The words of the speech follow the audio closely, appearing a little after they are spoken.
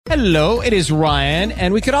Hello, it is Ryan,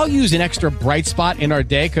 and we could all use an extra bright spot in our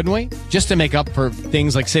day, couldn't we? Just to make up for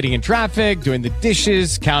things like sitting in traffic, doing the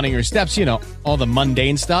dishes, counting your steps, you know, all the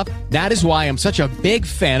mundane stuff. That is why I'm such a big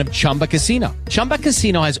fan of Chumba Casino. Chumba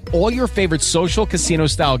Casino has all your favorite social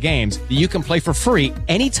casino-style games that you can play for free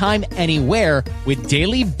anytime, anywhere with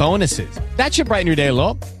daily bonuses. That should brighten your day a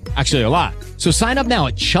little. Actually, a lot. So sign up now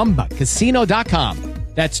at ChumbaCasino.com.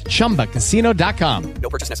 That's ChumbaCasino.com. No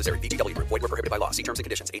purchase necessary. VGW Group. Void where prohibited by law. See terms and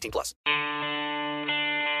conditions. 18 plus.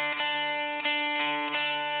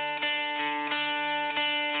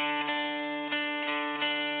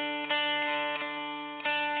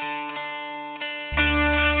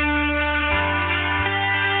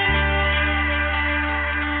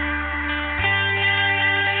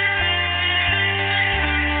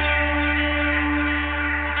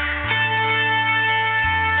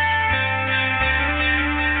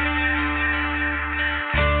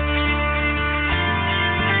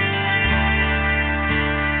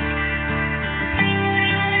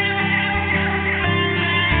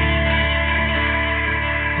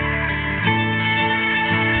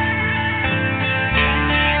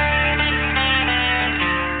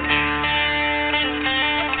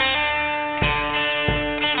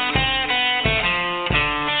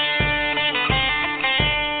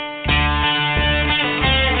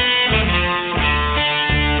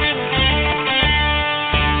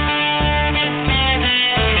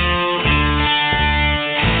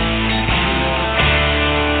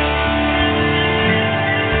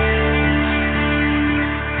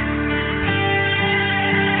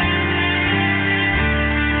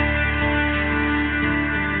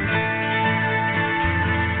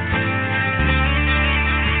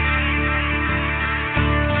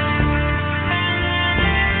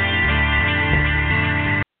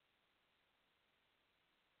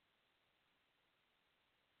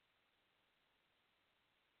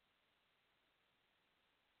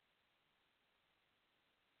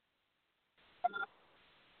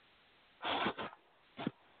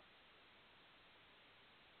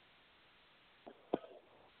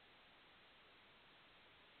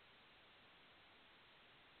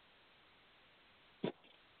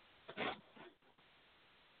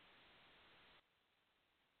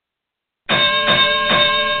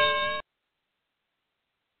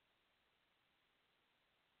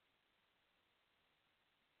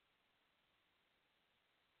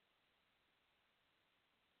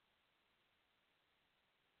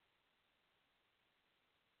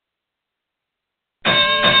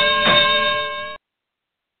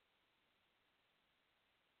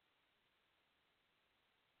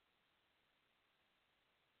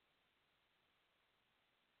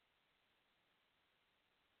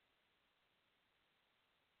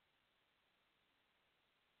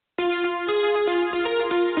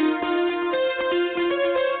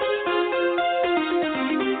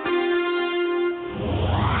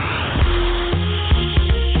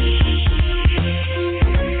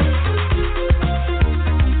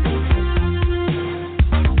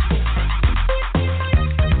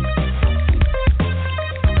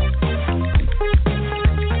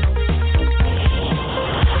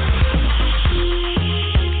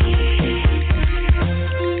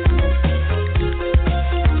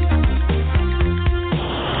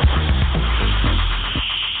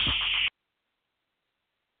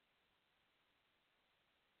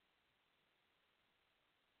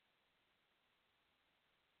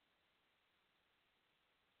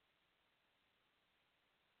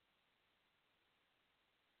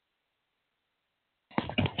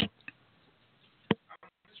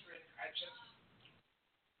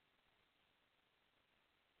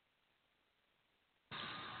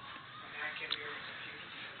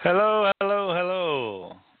 Hello, hello,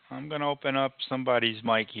 hello. I'm going to open up somebody's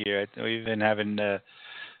mic here. We've been having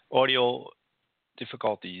audio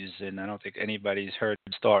difficulties, and I don't think anybody's heard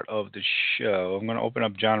the start of the show. I'm going to open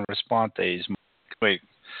up John Responte's mic. Wait,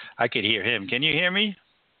 I could hear him. Can you hear me?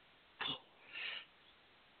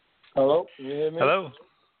 Hello, can you hear me? Hello?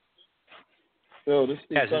 Yo, this is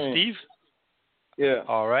Steve. Is it Steve? Yeah.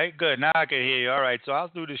 All right, good. Now I can hear you. All right, so I'll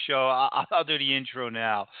do the show. I'll do the intro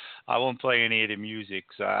now. I won't play any of the music.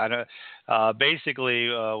 So I don't, basically,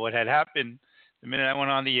 what had happened, the minute I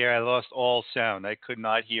went on the air, I lost all sound. I could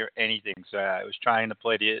not hear anything. So I was trying to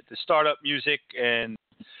play the startup music and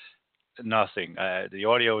nothing. The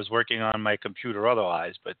audio was working on my computer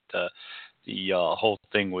otherwise, but the whole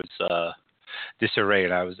thing was disarray,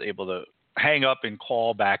 and I was able to hang up and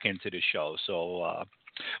call back into the show. So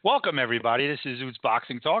welcome, everybody. This is Zutes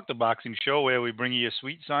Boxing Talk, the boxing show where we bring you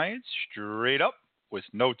sweet science straight up with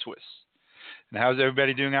no twists. And how's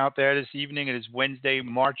everybody doing out there this evening? It is Wednesday,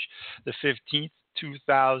 March the 15th,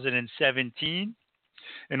 2017.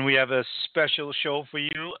 And we have a special show for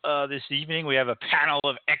you this evening. We have a panel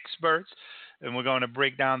of experts, and we're going to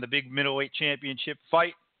break down the big middleweight championship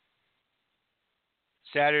fight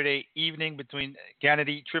Saturday evening between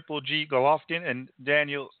Gennady Triple G Golovkin and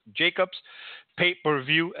Daniel Jacobs,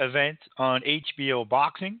 pay-per-view event on HBO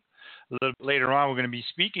Boxing. A little bit later on, we're going to be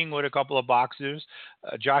speaking with a couple of boxers,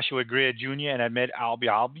 Joshua Greer Jr. and Ahmed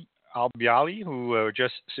Elbiali, who were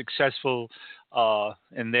just successful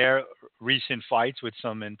in their recent fights with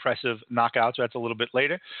some impressive knockouts. That's a little bit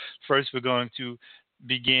later. First, we're going to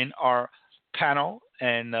begin our panel,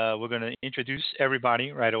 and we're going to introduce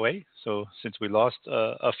everybody right away. So since we lost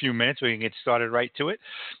a few minutes, we can get started right to it.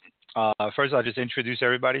 First, I'll just introduce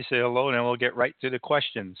everybody, say hello, and then we'll get right to the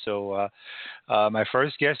questions. So my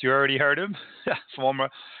first guest, you already heard him, former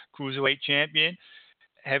cruiserweight champion,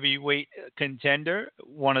 heavyweight contender,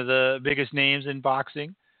 one of the biggest names in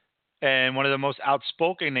boxing, and one of the most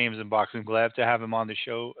outspoken names in boxing. Glad to have him on the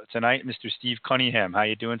show tonight, Mr. Steve Cunningham. How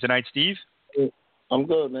you doing tonight, Steve? I'm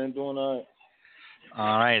good, man. Doing all right.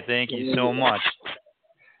 All right, thank you so much.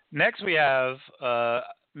 Next, we have a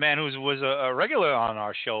man who was a regular on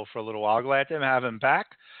our show for a little while. Glad to have him back.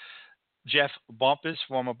 Jeff Bumpus,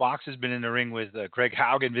 former boxer, has been in the ring with Greg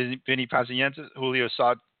Haugen, Vinny Pacientes, Julio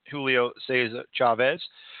Cesar Chavez.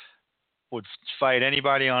 Would fight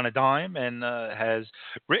anybody on a dime, and has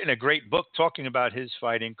written a great book talking about his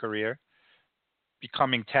fighting career.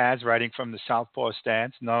 Becoming Taz, writing from the Southpaw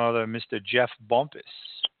stance, none other than Mr. Jeff Bumpus.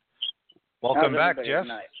 Welcome back, Jeff.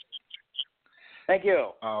 Tonight? Thank you.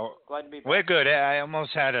 Glad to be back. We're good. I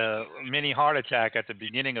almost had a mini heart attack at the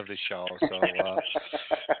beginning of the show, so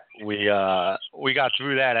we got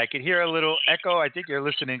through that. I could hear a little echo. I think you're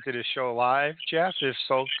listening to the show live, Jeff. If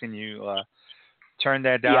so, can you turn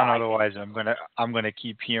that down? Yeah, otherwise, I'm gonna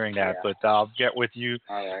keep hearing that. Yeah. But I'll get with you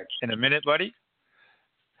in a minute, buddy.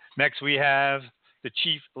 Next, we have the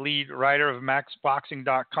chief lead writer of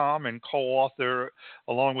MaxBoxing.com and co-author,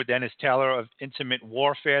 along with Dennis Taylor, of Intimate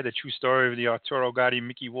Warfare, the true story of the Arturo Gatti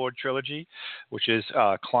Mickey Ward Trilogy, which is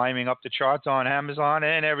climbing up the charts on Amazon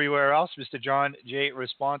and everywhere else. Mr. John J.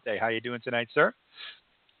 Responte, how you doing tonight, sir?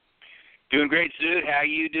 Doing great, Zute. How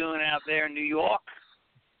you doing out there in New York?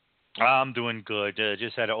 I'm doing good.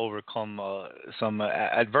 Just had to overcome some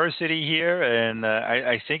adversity here, and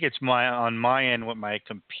I think it's on my end with my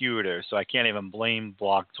computer, so I can't even blame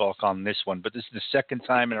Blog Talk on this one. But this is the second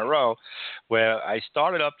time in a row where I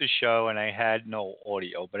started up the show and I had no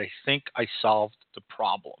audio, but I think I solved the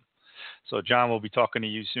problem. So, John, we'll be talking to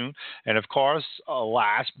you soon. And, of course,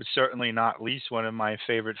 last but certainly not least, one of my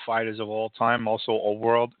favorite fighters of all time, also a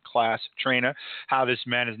world-class trainer. How this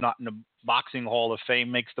man is not in the Boxing Hall of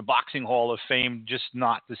Fame makes the Boxing Hall of Fame just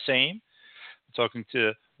not the same. I'm talking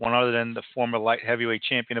to one other than the former light heavyweight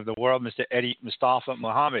champion of the world, Mr. Eddie Mustafa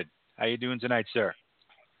Muhammad. How you doing tonight, sir?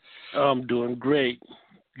 I'm doing great.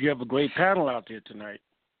 You have a great panel out there tonight.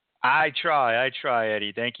 I try,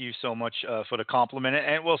 Eddie. Thank you so much for the compliment.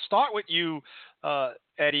 And we'll start with you,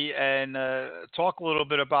 Eddie, and talk a little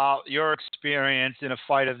bit about your experience in a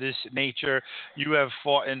fight of this nature. You have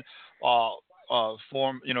fought in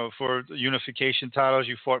for unification titles.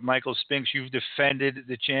 You fought Michael Spinks. You've defended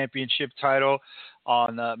the championship title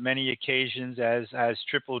on many occasions, as has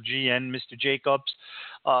Triple G and Mr. Jacobs.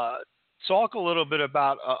 Talk a little bit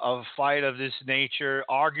about a fight of this nature.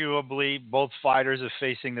 Arguably, both fighters are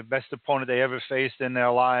facing the best opponent they ever faced in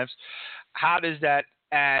their lives. How does that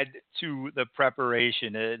add to the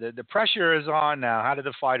preparation? The pressure is on now. How do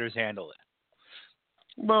the fighters handle it?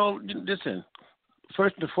 Well, listen,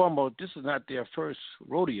 first and foremost, this is not their first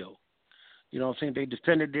rodeo. You know what I'm saying? They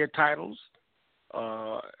defended their titles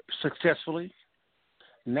successfully.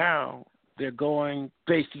 Now they're going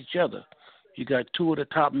face each other. You got two of the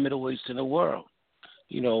top middleweights in the world.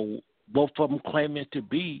 You know, both of them claiming to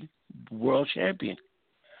be world champion.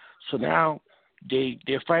 So now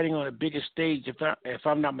they're fighting on the biggest stage. If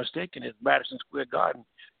I'm not mistaken, it's Madison Square Garden.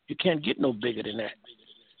 You can't get no bigger than that.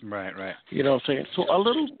 Right. You know what I'm saying? So a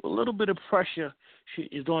little bit of pressure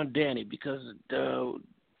is on Danny because the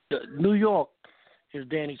New York is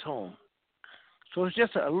Danny's home. So it's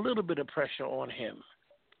just a little bit of pressure on him.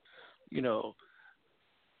 You know,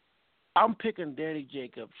 I'm picking Danny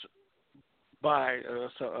Jacobs by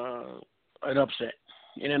an upset.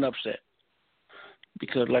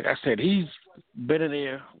 Because, like I said, he's been in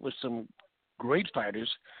there with some great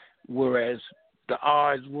fighters, whereas the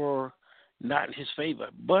odds were not in his favor.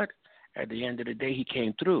 But at the end of the day, he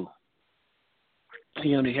came through.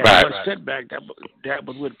 He only had one setback. That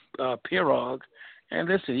was with Pirog. And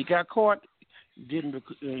listen, he got caught.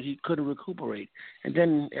 He couldn't recuperate. And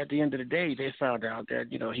then at the end of the day, they found out that,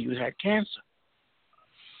 he had cancer.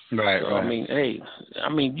 Right, So, right. I mean, hey,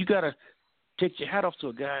 you got to take your hat off to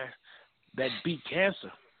a guy that beat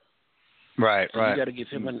cancer. Right, And right. you got to give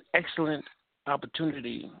him an excellent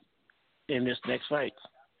opportunity in this next fight.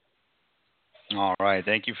 All right,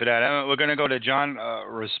 thank you for that. We're going to go to John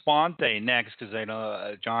Responte next because I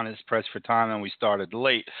know John is pressed for time and we started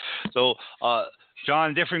late. So,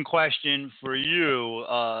 John, different question for you.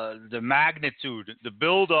 The magnitude, the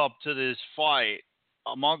build-up to this fight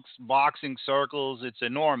amongst boxing circles, it's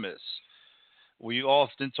enormous. We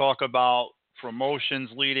often talk about promotions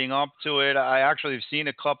leading up to it. I actually have seen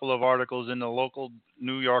a couple of articles in the local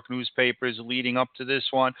New York newspapers leading up to this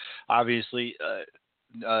one. Obviously,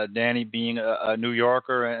 Danny being a New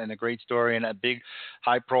Yorker and a great story and a big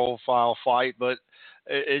high-profile fight, but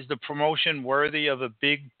is the promotion worthy of a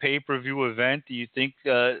big pay-per-view event? Do you think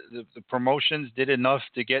the promotions did enough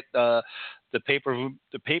to get the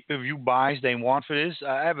pay-per-view buys they want for this?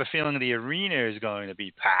 I have a feeling the arena is going to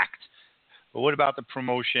be packed. But what about the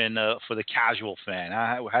promotion for the casual fan?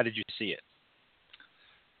 How did you see it?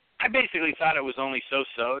 I basically thought it was only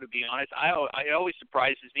so-so, to be honest. It always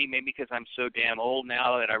surprises me, maybe because I'm so damn old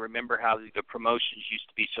now that I remember how the promotions used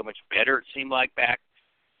to be so much better. It seemed like back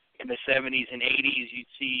in the 70s and 80s, you'd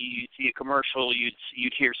see a commercial,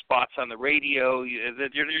 you'd hear spots on the radio. There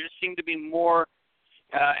just seemed to be more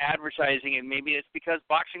advertising, and maybe it's because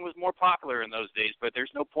boxing was more popular in those days. But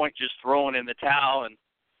there's no point just throwing in the towel and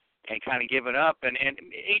kind of giving up. And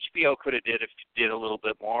HBO could have did a little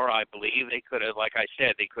bit more, I believe. They could have, like I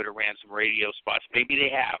said, they could have ran some radio spots. Maybe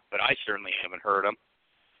they have, but I certainly haven't heard them.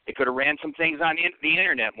 They could have ran some things on the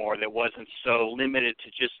internet more that wasn't so limited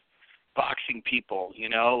to just boxing people,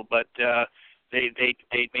 but they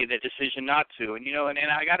made the decision not to. And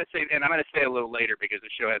I got to say, and I'm going to say a little later because the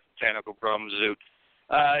show has technical problems.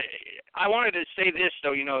 I wanted to say this,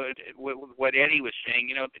 though, what Eddie was saying.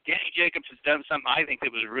 Danny Jacobs has done something I think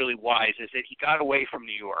that was really wise, is that he got away from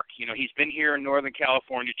New York. He's been here in Northern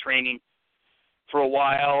California training for a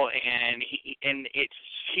while, and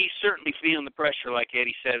he's certainly feeling the pressure, like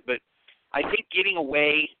Eddie said. But I think getting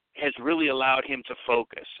away has really allowed him to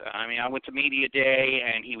focus. I mean, I went to media day,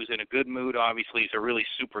 and he was in a good mood. Obviously, he's a really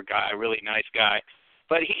super guy, really nice guy.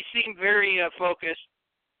 But he seemed very focused.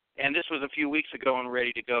 And this was a few weeks ago and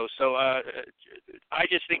ready to go. So I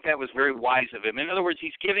just think that was very wise of him. In other words,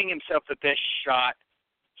 he's giving himself the best shot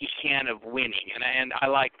he can of winning, and I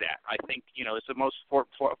like that. I think it's the most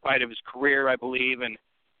important fight of his career, I believe, and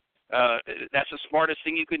that's the smartest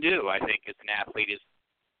thing you can do, I think, as an athlete, is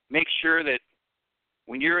make sure that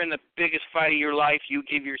when you're in the biggest fight of your life, you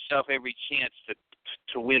give yourself every chance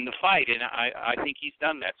to win the fight, and I think he's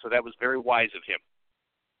done that. So that was very wise of him.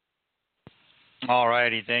 All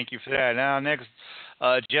righty, thank you for that. Now, next,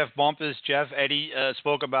 Jeff Bumpus. Eddie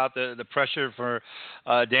spoke about the pressure for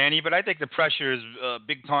Danny, but I think the pressure is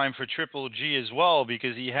big time for Triple G as well,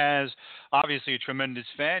 because he has obviously a tremendous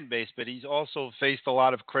fan base, but he's also faced a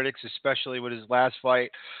lot of critics, especially with his last fight,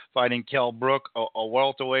 fighting Kell Brook, a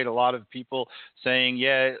welterweight. A lot of people saying,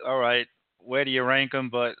 yeah, all right, where do you rank him?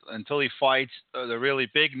 But until he fights the really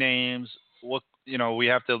big names, we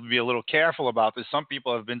have to be a little careful about this. Some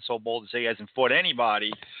people have been so bold to say he hasn't fought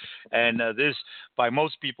anybody, and this, by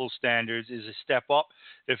most people's standards, is a step up.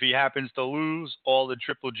 If he happens to lose, all the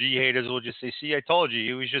Triple G haters will just say, see, I told you,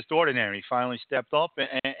 he was just ordinary. He finally stepped up,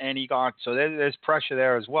 and he got. So there's pressure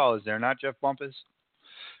there as well, is there not, Jeff Bumpus?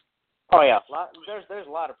 Oh, yeah. There's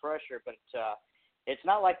a lot of pressure, but it's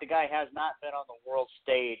not like the guy has not been on the world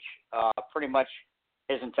stage pretty much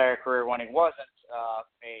his entire career. When he wasn't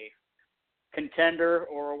a contender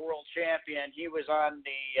or a world champion, he was on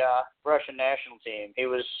the Russian national team.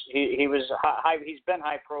 He's been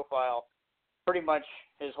high profile pretty much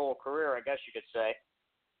his whole career, I guess you could say.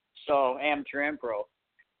 So amateur and pro.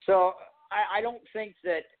 So I don't think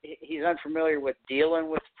that he's unfamiliar with dealing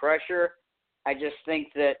with pressure. I just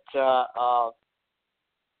think that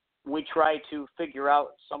we try to figure out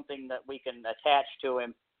something that we can attach to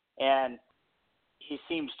him, and he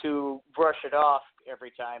seems to brush it off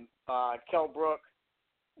every time. Kell Brook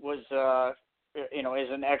was, is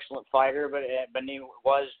an excellent fighter, but he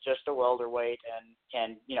was just a welterweight,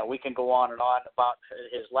 and we can go on and on about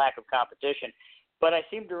his lack of competition. But I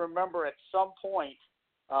seem to remember at some point,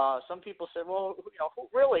 some people said, well,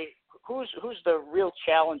 who's the real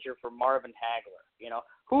challenger for Marvin Hagler?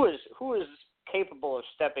 Who is capable of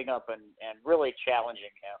stepping up and really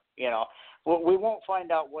challenging him? We won't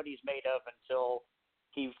find out what he's made of until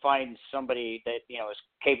he finds somebody that is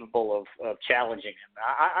capable of challenging him.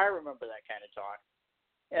 I remember that kind of talk,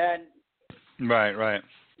 and right.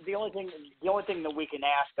 The only thing that we can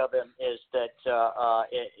ask of him is that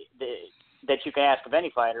that you can ask of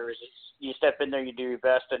any fighter is you step in there, you do your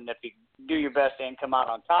best, and if you do your best and come out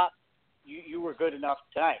on top, you were good enough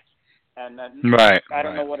tonight. And then I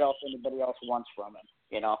don't know what else anybody else wants from him.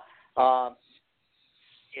 You know,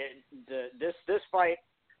 this fight,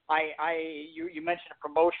 you mentioned a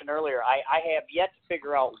promotion earlier. I have yet to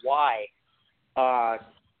figure out why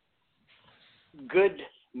good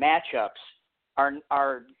matchups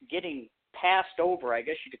are getting passed over, I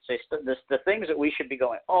guess you could say. The things that we should be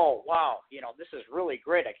going, oh, wow, you know, this is really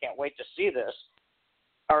great, I can't wait to see this,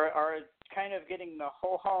 are kind of getting the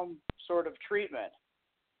ho-hum sort of treatment.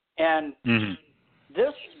 And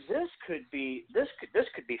this could be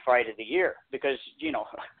fight of the year, because, you know,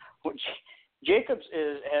 Jacobs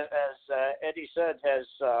is, as Eddie said, has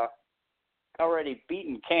already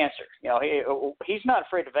beaten cancer. You know, he's not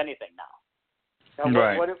afraid of anything now.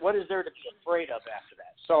 What is there to be afraid of after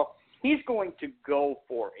that? So he's going to go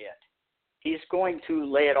for it. He's going to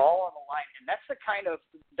lay it all on the line, and that's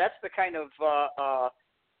the kind of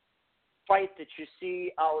fight that you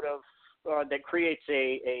see out of that creates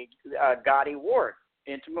a Gatti Ward,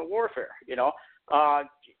 intimate warfare. You know,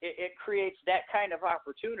 it creates that kind of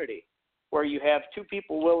opportunity where you have two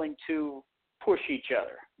people willing to push each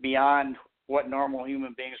other beyond what normal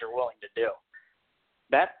human beings are willing to do.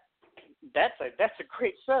 That's a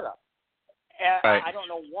great setup. And I don't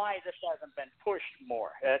know why this hasn't been pushed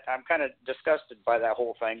more. I'm kind of disgusted by that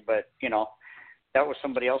whole thing, but, you know, that was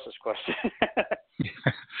somebody else's question.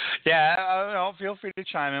 Yeah, feel free to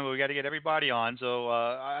chime in, but we got to get everybody on. So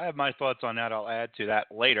I have my thoughts on that. I'll add to that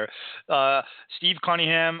later. Steve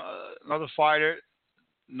Cunningham, another fighter,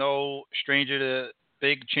 no stranger to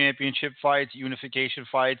big championship fights, unification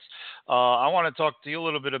fights. I want to talk to you a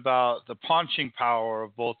little bit about the punching power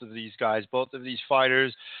of both of these guys. Both of these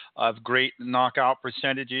fighters have great knockout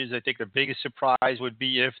percentages. I think the biggest surprise would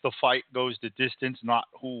be if the fight goes the distance, not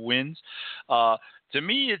who wins. To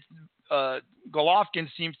me, Golovkin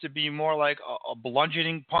seems to be more like a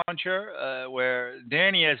bludgeoning puncher, where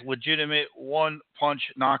Danny has legitimate one-punch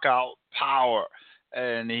knockout power,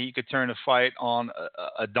 and he could turn a fight on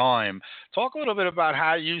a dime. Talk a little bit about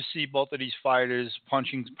how you see both of these fighters'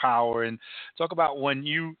 punching power, and talk about when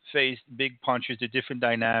you face big punchers, the different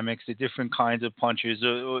dynamics, the different kinds of punches.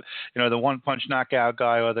 You know, the one-punch knockout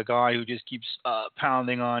guy, or the guy who just keeps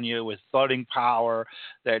pounding on you with thudding power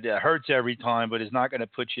that hurts every time, but is not going to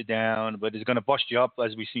put you down, but is going to bust you up,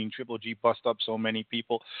 as we've seen Triple G bust up so many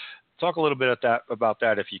people. Talk a little bit about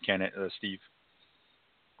that if you can, Steve.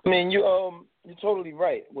 I mean, you're totally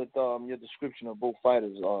right with your description of both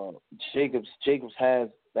fighters. Jacobs has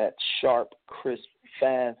that sharp, crisp,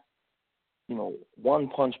 fast, you know, one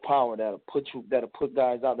punch power that'll put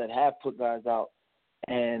guys out, that have put guys out.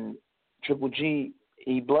 And Triple G,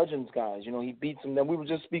 he bludgeons guys. You know, he beats them. We were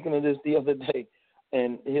just speaking of this the other day.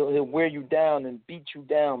 And he'll wear you down and beat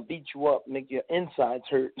you up, make your insides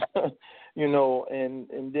hurt, you know, and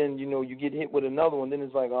then, you know, you get hit with another one, then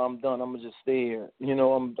it's like, oh, I'm done, I'm gonna just stay here, you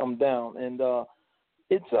know, I'm down. And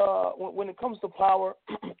it's when it comes to power,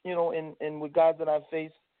 you know, and with guys that I've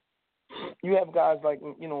faced, you have guys like,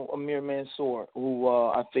 you know, Amir Mansour, who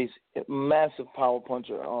I faced, a massive power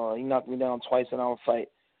puncher. He knocked me down twice in our fight.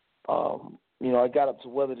 You know, I got up to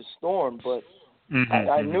weather the storm, but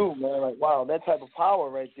I knew, man, like, wow, that type of power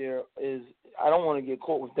right there is, I don't want to get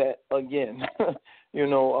caught with that again. You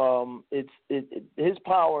know, his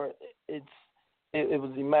power, it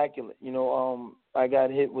was immaculate. You know, I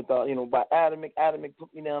got hit with, you know, by Atomic. Atomic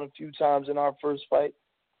put me down a few times in our first fight.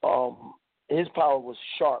 His power was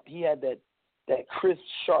sharp. He had that crisp,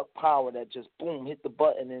 sharp power that just, boom, hit the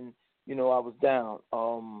button and, you know, I was down.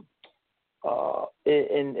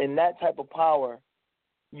 And that type of power,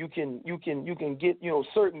 you can get, you know,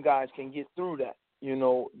 certain guys can get through that, you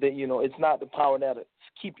know, it's not the power that'll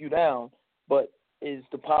keep you down, but is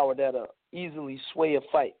the power that'll easily sway a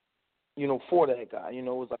fight, you know, for that guy. You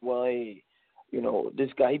know, it's like, well, hey, you know, this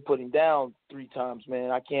guy, he put him down 3 times,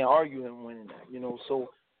 man. I can't argue him winning that, you know. So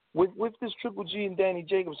with this Triple G and Danny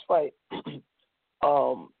Jacobs fight,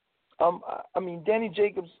 I mean, Danny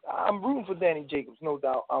Jacobs, I'm rooting for Danny Jacobs, no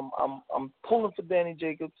doubt. I'm pulling for Danny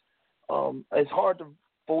Jacobs. It's hard to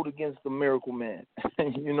vote against the Miracle Man,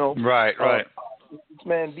 you know. Right. This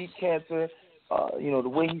man beat cancer. You know, the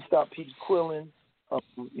way he stopped Peter Quillen,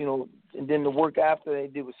 you know, and then the work after they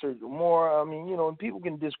did with Sergio Moore. I mean, you know, and people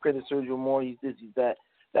can discredit Sergio Moore. He's this, he's that.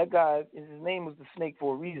 That guy, his name was the Snake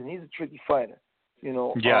for a reason. He's a tricky fighter, you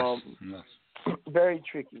know. Yes. Very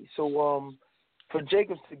tricky. So for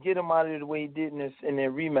Jacobs to get him out of there the way he did in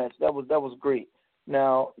their rematch, that was great.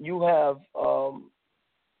 Now you have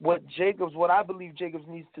what I believe Jacobs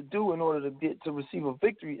needs to do in order to receive a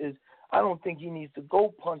victory is, I don't think he needs to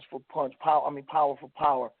go punch for punch, power for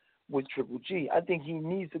power with Triple G. I think he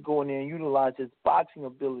needs to go in there and utilize his boxing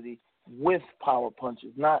ability with power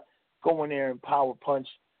punches, not go in there and power punch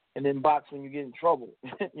and then box when you get in trouble.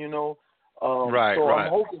 You know. Right.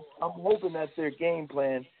 I'm hoping that's their game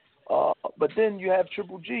plan. But then you have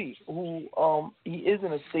Triple G, who he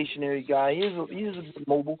isn't a stationary guy. He is a bit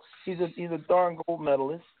mobile. He's a darn gold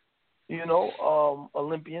medalist, you know,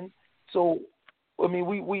 Olympian. So I mean,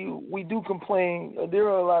 we do complain. There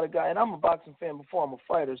are a lot of guys, and I'm a boxing fan before I'm a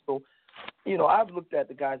fighter. So, you know, I've looked at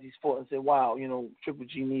the guys he's fought and said, wow, you know, Triple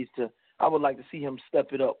G needs to. I would like to see him step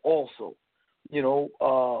it up also, you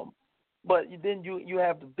know. But then you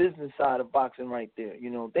have the business side of boxing right there.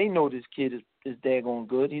 You know, they know this kid is daggone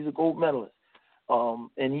good. He's a gold medalist.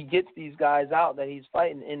 And he gets these guys out that he's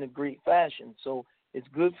fighting in a great fashion. So it's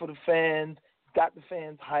good for the fans. Got the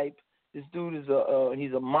fans hyped. This dude is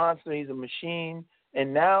he's a monster. He's a machine.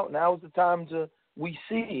 And now is the time we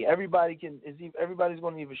see everybody's going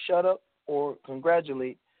to either shut up or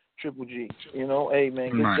congratulate Triple G. You know, hey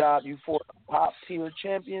man, good job. You fought a top tier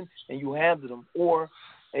champion and you handled him. Or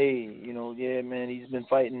hey, you know, yeah, man, he's been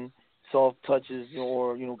fighting soft touches,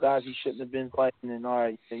 or, you know, guys he shouldn't have been fighting, and all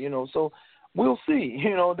right, you know, so we'll see.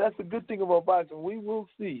 You know, that's the good thing about boxing. We will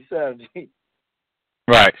see Saturday.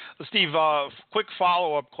 Right. Well, Steve, quick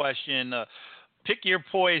follow-up question. Pick your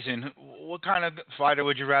poison. What kind of fighter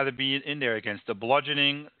would you rather be in there against? The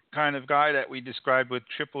bludgeoning kind of guy that we described with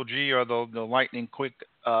Triple G, or the lightning quick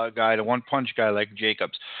guy, the one-punch guy like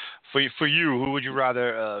Jacobs? For you, who would you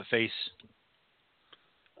rather face?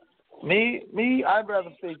 Me, I'd rather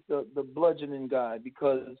face the bludgeoning guy,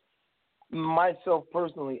 because myself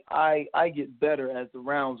personally, I get better as the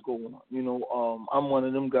rounds go on. You know, I'm one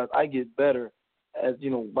of them guys. I get better as, you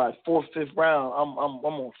know, by 4th, 5th round, I'm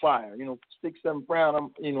on fire. You know, 6th, 7th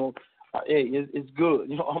round, hey, it's good.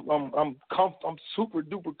 You know, I'm super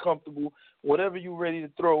duper comfortable. Whatever you're ready to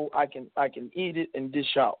throw, I can eat it and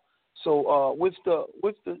dish out. So with the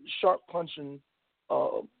sharp punching,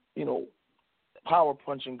 you know, power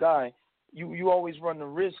punching guy, you always run the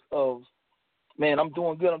risk of, man, I'm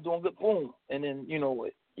doing good, boom, and then, you know,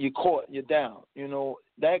 you're caught, you're down. You know,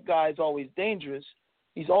 that guy's always dangerous.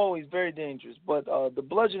 He's always very dangerous. But the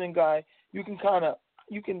bludgeoning guy, you can kind of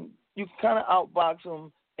outbox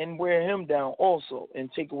him and wear him down also, and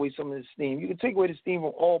take away some of his steam. You can take away the steam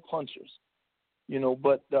from all punchers, you know.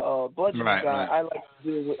 But the bludgeoning guy, right.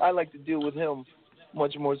 I like to deal with him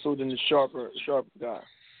much more so than the sharper guy.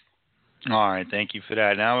 All right, thank you for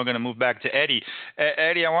that. Now we're going to move back to Eddie.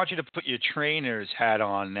 Eddie, I want you to put your trainer's hat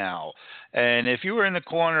on now. And if you were in the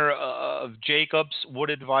corner of Jacobs,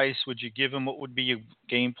 what advice would you give him? What would be your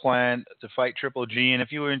game plan to fight Triple G? And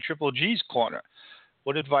if you were in Triple G's corner,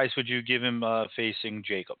 what advice would you give him facing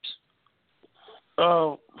Jacobs?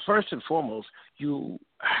 First and foremost, you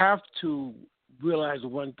have to realize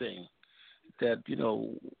one thing that, you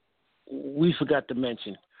know, we forgot to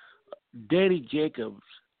mention. Danny Jacobs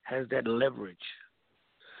has that leverage.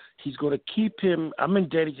 He's going to keep him. I'm in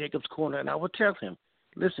Danny Jacobs' corner, and I will tell him,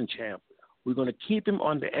 listen, champ, we're going to keep him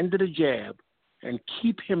on the end of the jab and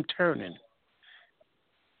keep him turning.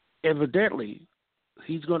 Evidently,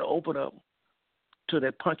 he's going to open up to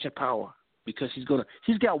that punch and power, because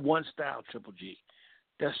he's got one style, Triple G.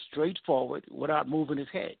 That's straightforward without moving his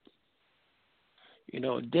head. You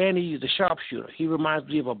know, Danny is a sharpshooter. He reminds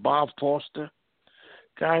me of a Bob Foster.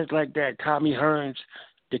 Guys like that, Tommy Hearns,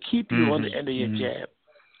 to keep you on the end of your jab.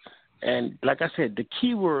 And like I said, the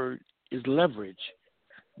key word is leverage.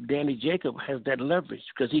 Danny Jacob has that leverage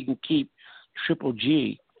because he can keep Triple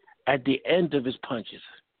G at the end of his punches.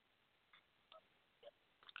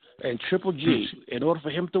 And Triple G, in order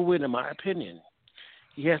for him to win, in my opinion,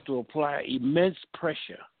 he has to apply immense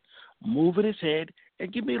pressure, moving his head,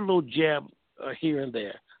 and give me a little jab here and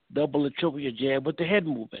there, double or triple your jab with the head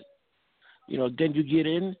movement. You know, then you get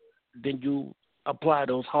in, then you apply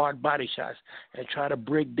those hard body shots and try to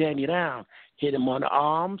break Danny down. Hit him on the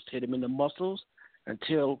arms, hit him in the muscles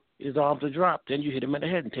until his arms are dropped. Then you hit him in the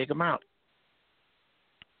head and take him out.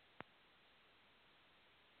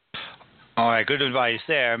 All right, good advice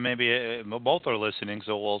there. Maybe both are listening,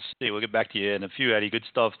 so we'll see. We'll get back to you in a few, Eddie. Good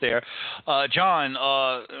stuff there. John,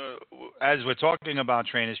 as we're talking about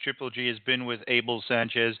trainers, Triple G has been with Abel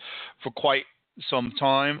Sanchez for quite some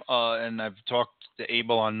time, and I've talked to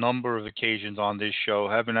Abel on a number of occasions on this show.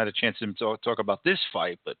 Haven't had a chance to talk about this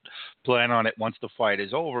fight, but plan on it once the fight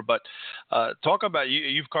is over. But talk about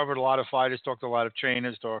you've covered a lot of fighters, talked to a lot of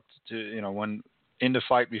trainers, talked to, you know, when in the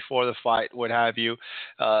fight, before the fight, what have you.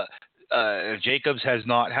 Jacobs has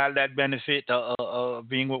not had that benefit of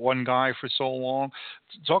being with one guy for so long.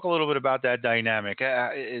 Talk a little bit about that dynamic.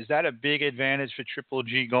 Is that a big advantage for Triple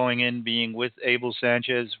G going in, being with Abel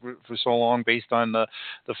Sanchez for so long, based on the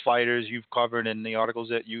fighters you've covered and the articles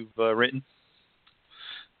that you've written?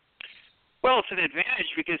 Well, it's an advantage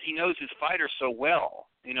because he knows his fighter so well.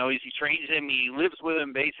 You know, he trains him, he lives with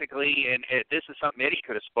him basically, and this is something Eddie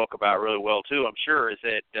could have spoke about really well too, I'm sure, is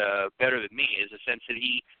that better than me, is the sense that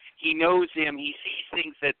he knows him, he sees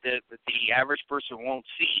things that the average person won't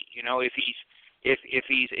see. You know, if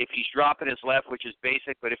he's dropping his left, which is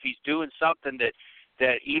basic, but if he's doing something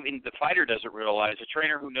that even the fighter doesn't realize, a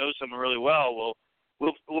trainer who knows him really well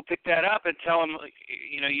will pick that up and tell him,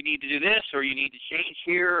 you know, you need to do this, or you need to change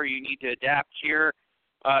here, or you need to adapt here.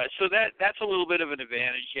 So that's a little bit of an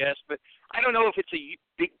advantage, yes, but I don't know if it's a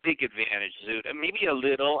big advantage, Zute. Maybe a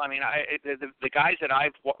little. I mean, the guys that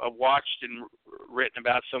I've watched and written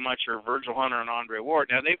about so much are Virgil Hunter and Andre Ward.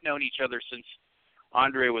 Now, they've known each other since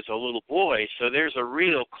Andre was a little boy, so there's a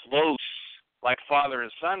real close, like father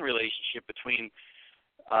and son relationship between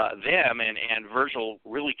them, and Virgil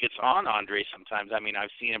really gets on Andre sometimes. I mean,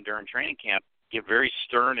 I've seen him during training camp get very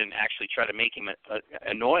stern and actually try to make him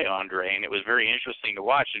annoy Andre, and it was very interesting to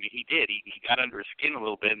watch, and he did. He got under his skin a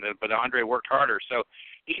little bit, but Andre worked harder, so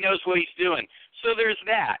he knows what he's doing. So there's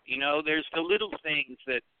that, you know, there's the little things,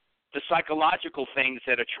 the psychological things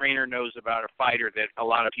that a trainer knows about a fighter that a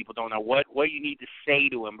lot of people don't know. What you need to say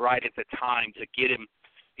to him right at the time to get him,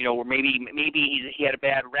 you know, or maybe he had a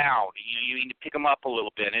bad round. You need to pick him up a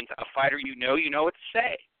little bit. And a fighter, you know what to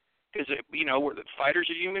say. Because, you know, fighters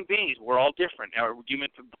are human beings. We're all different.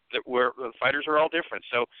 Fighters are all different.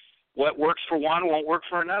 So what works for one won't work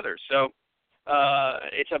for another. So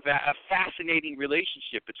it's a fascinating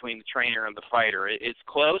relationship between the trainer and the fighter. It's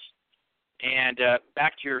close. And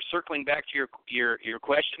circling back to your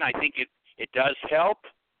question, I think it does help.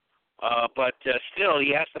 But still,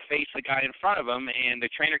 he has to face the guy in front of him, and the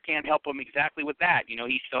trainer can't help him exactly with that. You know,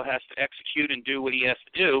 he still has to execute and do what he has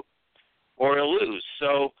to do, or he'll lose.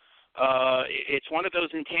 So it's one of those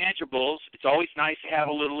intangibles. It's always nice to have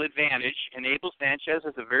a little advantage, and Abel Sanchez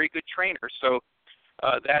is a very good trainer, so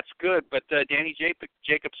that's good. But Danny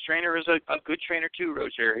Jacobs' trainer is a good trainer too,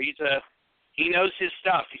 Roger. He knows his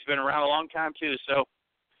stuff. He's been around a long time too, so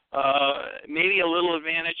maybe a little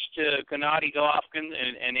advantage to Gennady, Golovkin,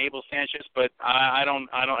 and Abel Sanchez, but I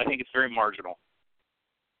think it's very marginal.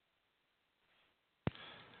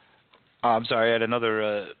 I'm sorry, I had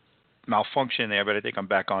another malfunction there, but I think I'm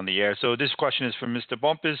back on the air. So this question is from Mr.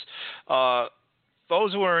 Bumpus.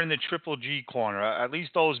 Those who are in the Triple G corner, at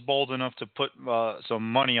least those bold enough to put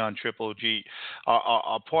some money on Triple G,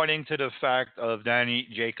 are pointing to the fact of Danny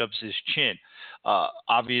Jacobs' chin.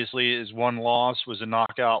 Obviously, his one loss was a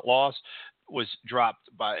knockout loss, was dropped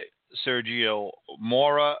by Sergio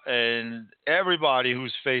Mora, and everybody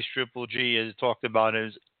who's faced Triple G has talked about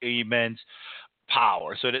his immense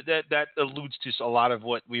power. So that alludes to a lot of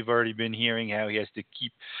what we've already been hearing, how he has to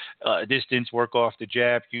keep distance, work off the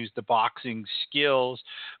jab, use the boxing skills.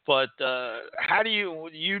 But how do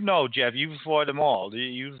you know, Jeff, you've fought them all.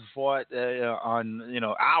 You've fought on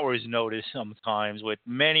hours' notice sometimes with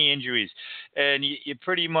many injuries, and you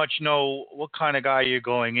pretty much know what kind of guy you're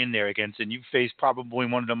going in there against, and you faced probably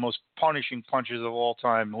one of the most punishing punchers of all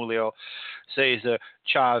time, Julio Cesar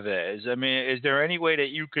Chavez. I mean, is there any way that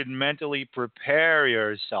you could mentally prepare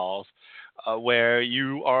yourself where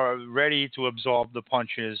you are ready to absorb the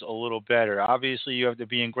punches a little better? Obviously, you have to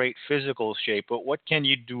be in great physical shape, but what can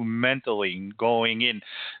you do mentally going in,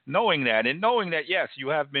 knowing that, yes, you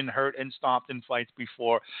have been hurt and stopped in fights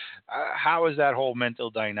before? How is that whole mental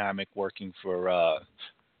dynamic working for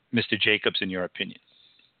Mr. Jacobs, in your opinion?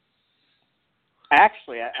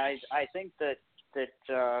 Actually, I think that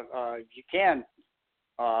you can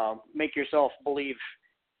make yourself believe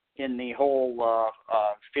in the whole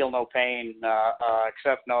feel no pain,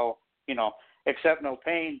 accept no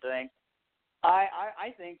pain thing.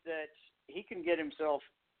 I think that he can get himself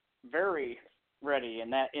very ready in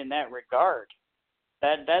that regard.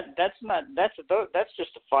 That's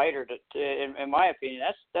just a fighter in my opinion.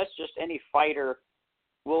 That's just any fighter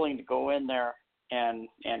willing to go in there and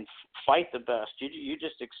fight the best. You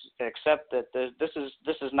just accept that this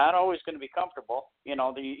is not always going to be comfortable.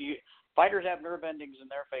 Fighters have nerve endings in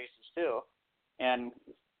their faces too, and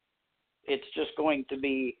it's just going to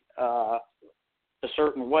be a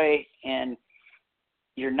certain way, and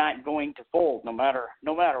you're not going to fold no matter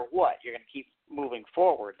what. You're going to keep moving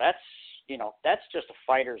forward. That's just a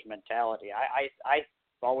fighter's mentality. I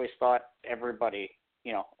always thought everybody,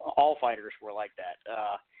 all fighters were like that.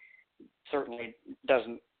 Certainly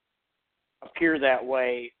doesn't appear that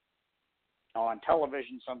way on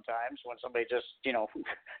television sometimes when somebody just,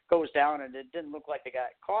 goes down and it didn't look like they got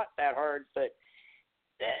caught that hard. But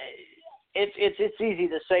it's easy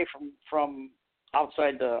to say from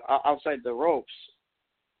outside the ropes.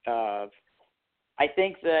 I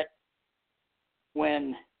think that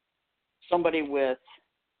when somebody with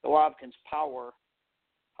Golovkin's power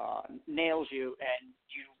nails you, and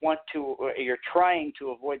you're trying to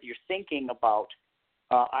avoid, you're thinking about,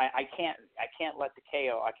 I can't let the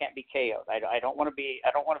KO. I can't be KO'd. I don't want to be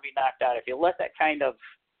knocked out. If you let that kind of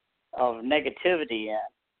negativity in,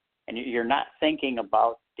 and you're not thinking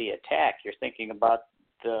about the attack, you're thinking about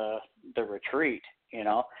the retreat.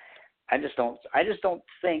 I just don't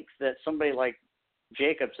think that somebody like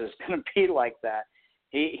Jacobs is going to be like that.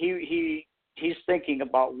 He's thinking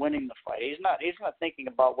about winning the fight. He's not thinking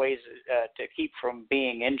about ways to keep from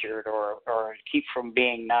being injured or keep from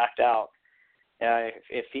being knocked out.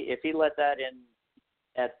 If he let that in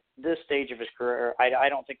at this stage of his career, I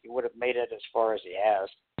don't think he would have made it as far as he has.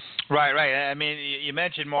 Right. I mean, you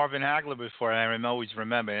mentioned Marvin Hagler before, and I always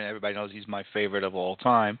remember, and everybody knows he's my favorite of all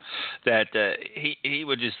time, that he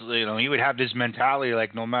would just, he would have this mentality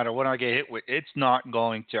like, no matter what I get hit with, it's not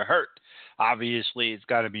going to hurt. Obviously, it's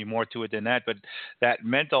got to be more to it than that, but that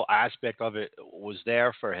mental aspect of it was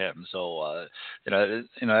there for him. So,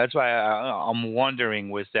 that's why I'm wondering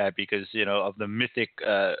with that, because, of the mythic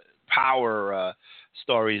power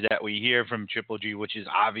stories that we hear from Triple G, which is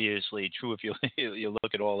obviously true if you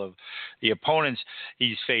look at all of the opponents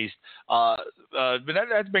he's faced. But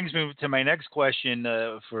that brings me to my next question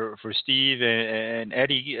for Steve and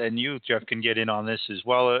Eddie, and you, Jeff, can get in on this as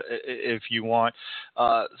well if you want.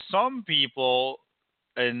 Some people,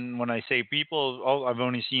 and when I say people, I've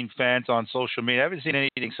only seen fans on social media. I haven't seen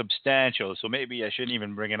anything substantial, so maybe I shouldn't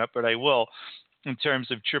even bring it up, but I will. In terms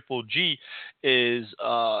of Triple G, is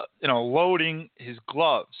loading his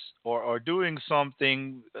gloves or doing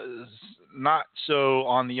something not so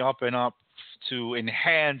on the up and up to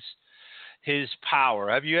enhance his power.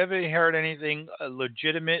 Have you ever heard anything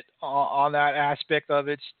legitimate on that aspect of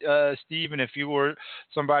it, Steve? And if you were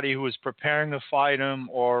somebody who was preparing to fight him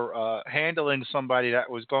or handling somebody that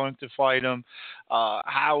was going to fight him,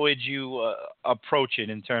 how would you approach it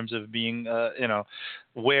in terms of being,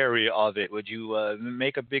 wary of it? Would you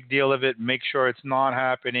make a big deal of it, make sure it's not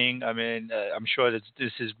happening? I mean, I'm sure that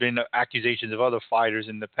this has been accusations of other fighters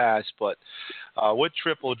in the past, but with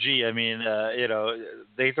Triple G, I mean,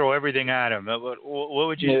 they throw everything at him. What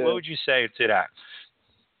would you say to that?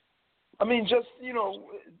 I mean, just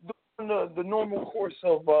the normal course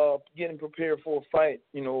of getting prepared for a fight.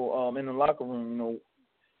 In the locker room,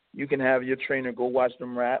 you can have your trainer go watch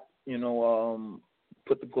them rap.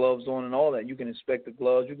 Put the gloves on and all that. You can inspect the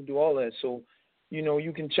gloves. You can do all that. So,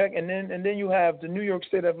 you can check. And then you have the New York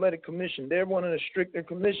State Athletic Commission. They're one of the stricter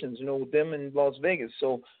commissions, with them in Las Vegas.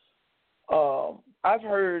 So I've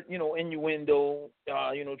heard, innuendo,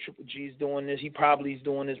 Triple G's doing this. He probably is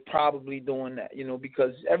doing this, probably doing that,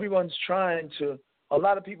 because everyone's a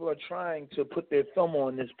lot of people are trying to put their thumb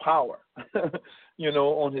on this power,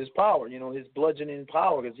 on his power, his bludgeoning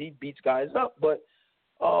power, because he beats guys up. But,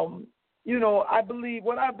 I believe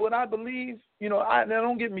what I believe. Now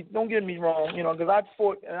don't get me wrong. Because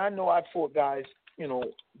I've fought guys,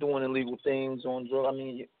 doing illegal things on drugs. I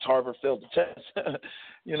mean, Tarver failed the test,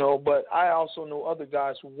 But I also know other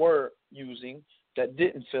guys who were using that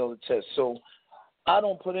didn't fail the test. So I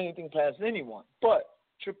don't put anything past anyone. But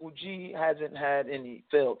Triple G hasn't had any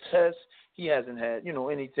failed tests. He hasn't had,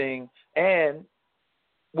 anything. And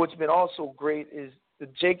what's been also great is the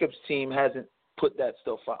Jacobs team hasn't put that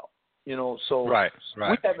stuff out. So right.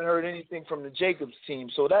 We haven't heard anything from the Jacobs team,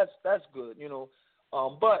 so that's good,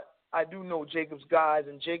 But I do know Jacobs guys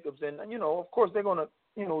and Jacobs, and of course they're gonna,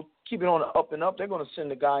 keep it on the up and up. They're gonna send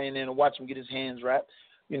the guy in there and watch him get his hands wrapped,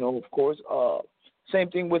 of course. Same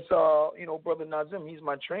thing with brother Nazim. He's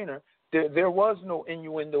my trainer. There was no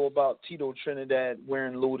innuendo about Tito Trinidad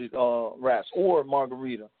wearing loaded wraps or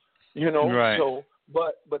Margarita, Right. So,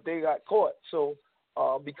 but they got caught. So.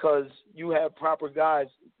 Because you have proper guys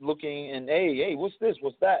looking and, hey, what's this?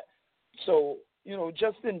 What's that? So,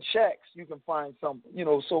 just in checks, you can find something.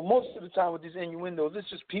 So most of the time with these innuendos, it's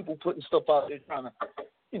just people putting stuff out there trying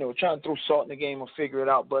to throw salt in the game or figure it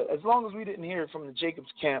out. But as long as we didn't hear it from the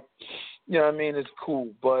Jacobs camp, it's cool.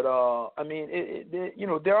 But,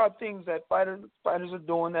 there are things that fighters are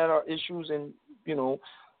doing that are issues. And,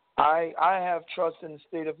 I have trust in the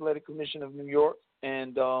State Athletic Commission of New York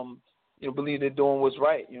and, believe they're doing what's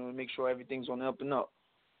right, make sure everything's on the up and up.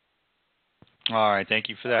 All right, thank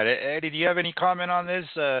you for that. Eddie, do you have any comment on this?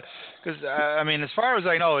 Because, I mean, as far as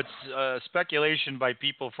I know, it's speculation by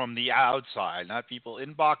people from the outside, not people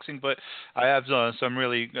in boxing, but I have some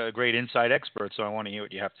really great inside experts, so I want to hear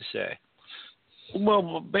what you have to say.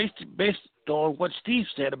 Well, based on what Steve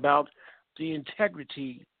said about the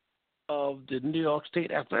integrity of the New York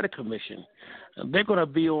State Athletic Commission, they're going to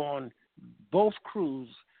be on both crews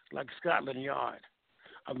like Scotland Yard.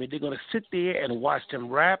 I mean, they're going to sit there and watch them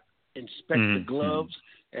wrap, inspect the gloves,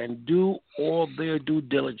 and do all their due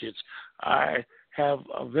diligence. I have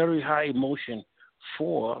a very high emotion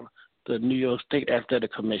for the New York State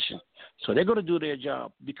Athletic Commission. So they're going to do their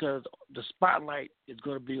job because the spotlight is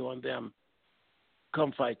going to be on them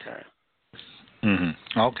come fight time.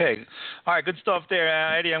 Okay. All right, good stuff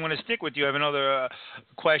there. Eddie, I'm going to stick with you. I have another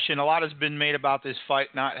question. A lot has been made about this fight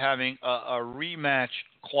not having a rematch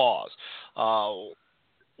clause.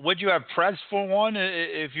 Would you have pressed for one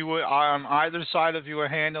if you were on either side, if you were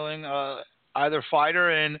handling either fighter?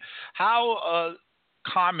 And how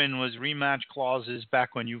common was rematch clauses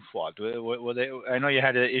back when you fought? Were they, I know you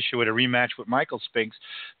had an issue with a rematch with Michael Spinks,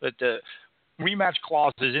 but the rematch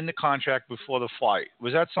clauses in the contract before the fight,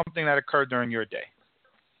 was that something that occurred during your day?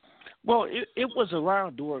 Well, it was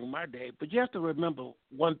around during my day, but you have to remember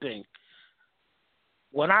one thing.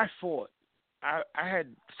 When I fought, I had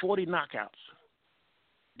 40 knockouts.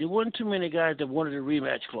 There weren't too many guys that wanted a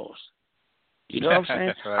rematch clause. You know what I'm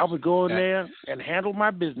saying? Right. I would go in there and handle my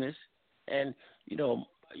business, and, you know,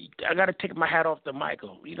 I got to take my hat off to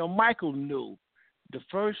Michael. You know, Michael knew the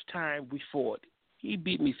first time we fought, he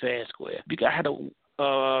beat me fair and square because I had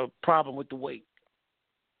a problem with the weight.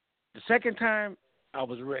 The second time, I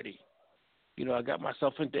was ready. You know, I got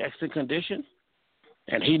myself into excellent condition,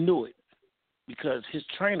 and he knew it because his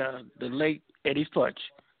trainer, the late Eddie Futch,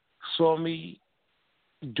 saw me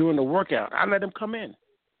during the workout. I let him come in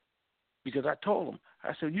because I told him,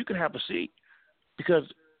 I said, you can have a seat because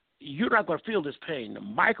you're not going to feel this pain.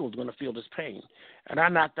 Michael's going to feel this pain. And I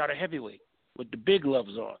knocked out a heavyweight with the big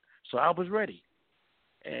gloves on. So I was ready.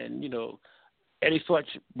 And, you know, Eddie Futch,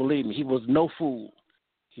 believe me, he was no fool.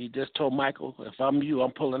 He just told Michael, if I'm you,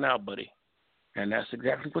 I'm pulling out, buddy. And that's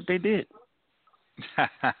exactly what they did.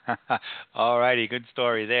 All righty, good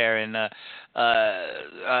story there. And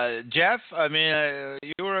Jeff, I mean,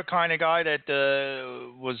 you were a kind of guy that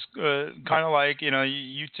was kind of like, you know,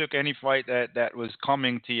 you took any fight that was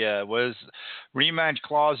coming to you. Was rematch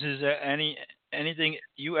clauses anything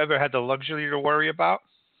you ever had the luxury to worry about?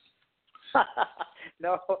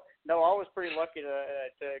 No, I was pretty lucky to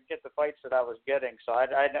get the fights that I was getting, so I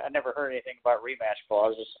never heard anything about rematch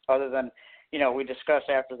clauses other than, you know, we discuss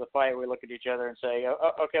after the fight, we look at each other and say,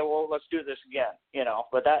 oh, okay, well, let's do this again, you know.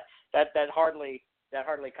 But that hardly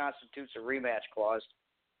constitutes a rematch clause.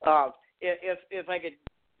 If I could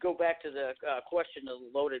go back to the question of the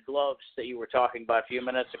loaded gloves that you were talking about a few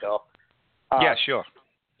minutes ago. Yeah, sure.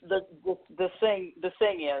 The thing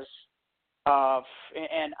is,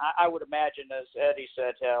 and I would imagine, as Eddie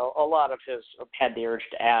said, a lot of his had the urge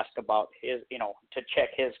to ask about his, you know, to check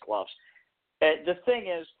his gloves. The thing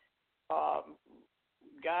is,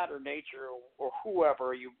 God or nature or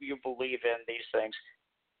whoever you believe in these things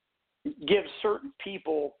gives certain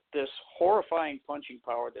people this horrifying punching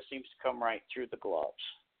power that seems to come right through the gloves.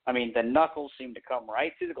 I mean, the knuckles seem to come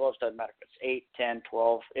right through the gloves. Doesn't matter if it's 8, 10,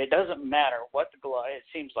 12. It doesn't matter what the glove. It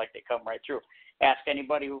seems like they come right through. Ask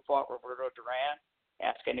anybody who fought Roberto Duran.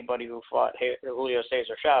 Ask anybody who fought Julio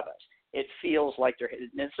Cesar Chavez. It feels like they're hitting.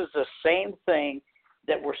 This is the same thing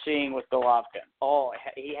that we're seeing with Golovkin. Oh,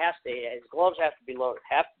 his gloves have to be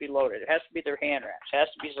loaded. It has to be their hand wraps. It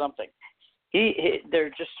has to be something. There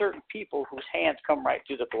are just certain people whose hands come right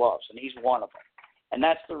through the gloves, and he's one of them. And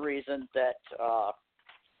that's the reason that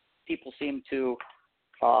people seem to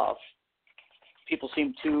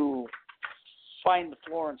find the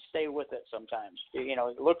floor and stay with it sometimes. You know,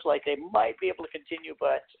 it looks like they might be able to continue,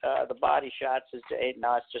 but the body shots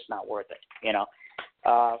it's just not worth it. You know,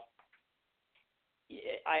 I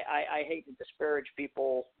hate to disparage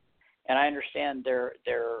people, and I understand their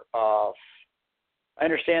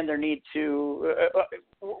need to.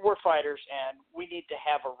 We're fighters, and we need to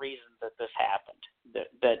have a reason that this happened.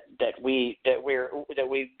 That we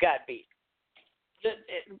got beat.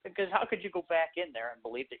 Because how could you go back in there and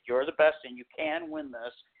believe that you're the best and you can win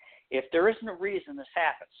this if there isn't a reason this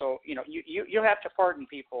happened? So, you know, you have to pardon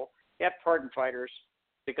people. You have to pardon fighters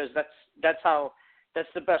because that's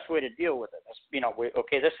the best way to deal with it. You know,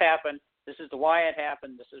 this happened. This is the why it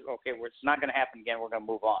happened. This is okay. It's not going to happen again. We're going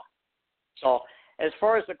to move on. So, as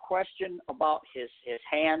far as the question about his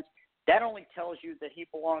hands, that only tells you that he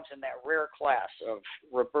belongs in that rare class of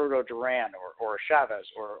Roberto Duran or Chavez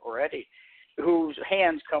or Eddie. whose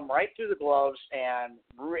hands come right through the gloves, and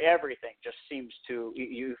everything just seems to,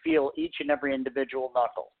 you feel each and every individual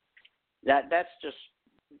knuckle. That's just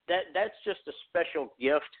a special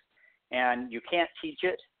gift, and you can't teach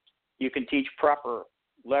it. You can teach proper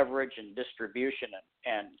leverage and distribution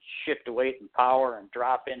and shift to weight and power and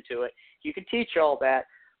drop into it. You can teach all that,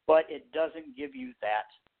 but it doesn't give you that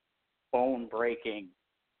bone-breaking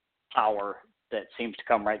power that seems to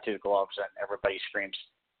come right through the gloves, and everybody screams,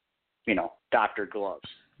 doctored gloves.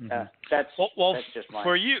 Mm-hmm. That's just mine.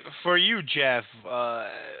 For you, Jeff,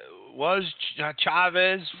 was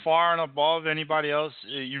Chavez far and above anybody else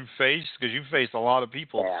you faced? Because you faced a lot of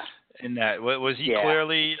people in that. Was he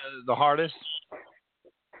clearly the hardest?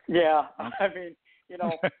 Yeah, I mean, the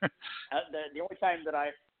only time that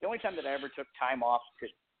I ever took time off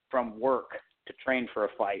from work to train for a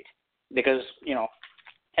fight, because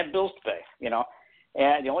had bills to pay,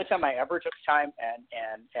 and the only time I ever took time,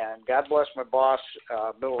 and God bless my boss,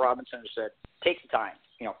 Bill Robinson, who said, take the time,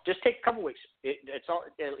 just take a couple weeks.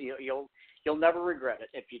 You'll never regret it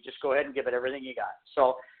if you just go ahead and give it everything you got.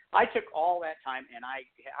 So I took all that time, and I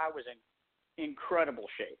was in incredible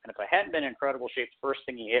shape. And if I hadn't been in incredible shape, the first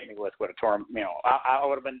thing he hit me with would have torn, I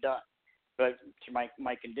would have been done. But to my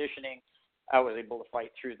conditioning, I was able to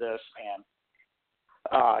fight through this, and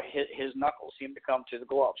his knuckles seemed to come to the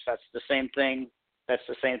gloves. That's the same thing. That's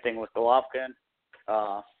the same thing with Golovkin,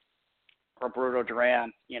 Roberto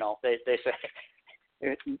Duran. They say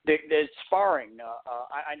it's sparring.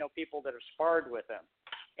 I know people that have sparred with him,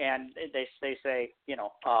 and they say they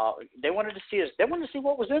wanted to see They wanted to see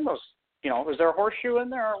what was in those. Was there a horseshoe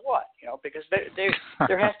in there or what? Because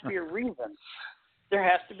there has to be a reason. There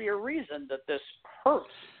has to be a reason that this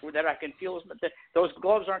hurts, that I can feel that those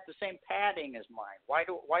gloves aren't the same padding as mine. Why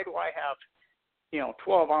do I have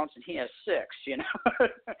 12 ounce and he has 6?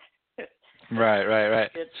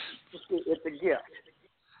 Right. It's a gift.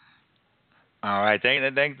 All right,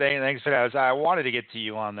 thanks for that. I wanted to get to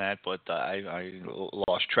you on that, but I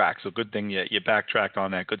lost track. So good thing you backtracked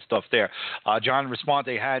on that. Good stuff there. John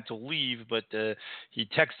Responte had to leave, but he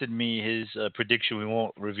texted me his prediction. We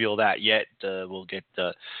won't reveal that yet. We'll get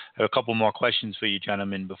a couple more questions for you,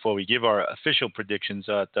 gentlemen, before we give our official predictions.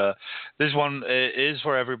 This one is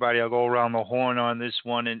for everybody. I'll go around the horn on this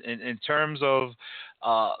one. In terms of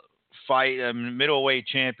fight, middleweight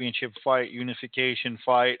championship fight, unification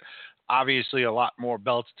fight. Obviously, a lot more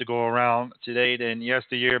belts to go around today than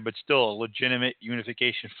yesteryear, but still a legitimate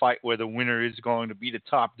unification fight where the winner is going to be the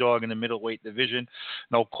top dog in the middleweight division.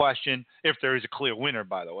 No question. If there is a clear winner,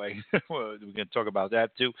 by the way. We're going to talk about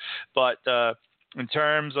that too. But in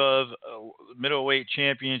terms of middleweight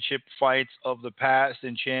championship fights of the past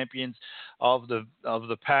and champions of the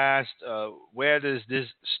past, where does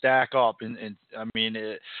this stack up? And I mean,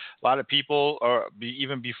 a lot of people,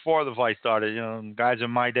 even before the fight started, guys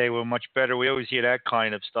in my day were much better. We always hear that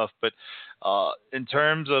kind of stuff. But in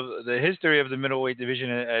terms of the history of the middleweight division,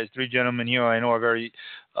 as three gentlemen here I know are very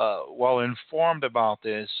well informed about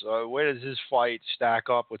this, where does this fight stack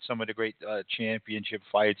up with some of the great championship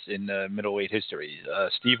fights in middleweight history?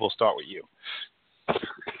 Steve, we'll start with you.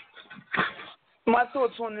 My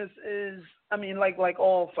thoughts on this is, I mean, like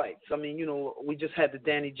all fights. I mean, we just had the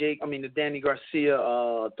Danny Garcia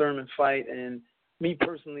Thurman fight, and me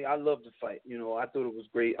personally, I loved the fight. I thought it was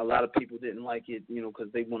great. A lot of people didn't like it, because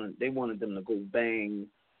they wanted them to go bang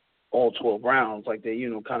all 12 rounds like they,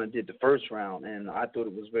 kind of did the first round, and I thought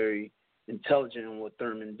it was very intelligent in what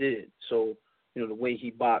Thurman did. So, the way he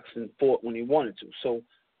boxed and fought when he wanted to. So,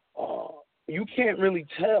 you can't really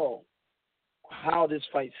tell how this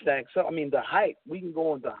fight stacks up. I mean, the hype, we can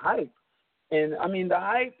go on the hype. And, I mean, you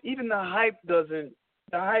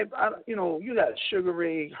got Sugar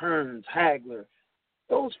Ray, Hearns, Hagler.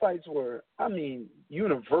 Those fights were,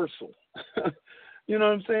 universal. You know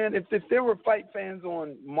what I'm saying? If there were fight fans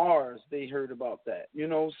on Mars, they heard about that,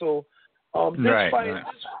 So this fight,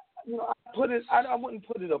 I wouldn't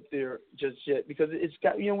put it up there just yet because it's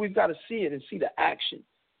got, we've got to see it and see the action.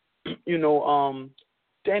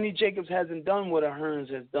 Danny Jacobs hasn't done what a Hearns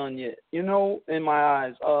has done yet, in my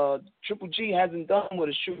eyes. Triple G hasn't done what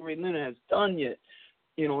a Sugar Ray Leonard has done yet,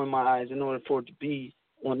 in my eyes, in order for it to be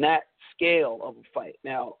on that scale of a fight.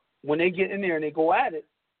 Now, when they get in there and they go at it,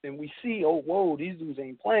 and we see, oh, whoa, these dudes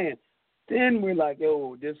ain't playing, then we're like,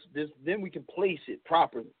 oh, this, then we can place it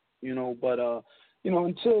properly, But,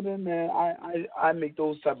 until then, man, I make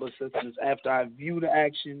those type of assessments after I view the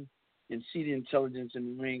action and see the intelligence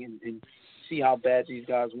in the ring and see how bad these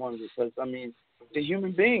guys wanted it. Because, they're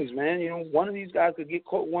human beings, man. One of these guys could get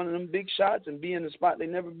caught one of them big shots and be in a spot they've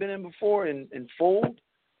never been in before and fold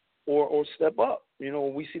or step up,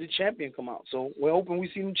 we see the champion come out. So we're hoping we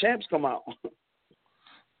see them champs come out.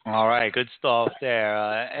 All right, good stuff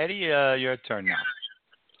there. Eddie, your turn now.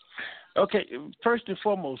 Okay, first and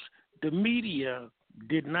foremost, the media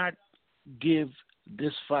did not give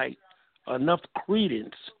this fight enough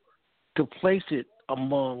credence to place it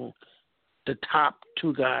among the top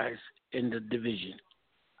two guys in the division.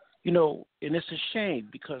 And it's a shame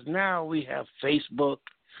because now we have Facebook,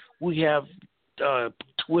 we have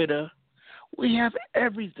Twitter, we have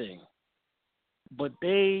everything. But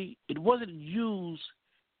it wasn't used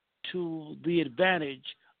to the advantage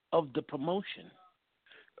of the promotion.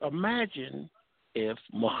 Imagine if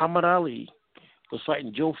Muhammad Ali was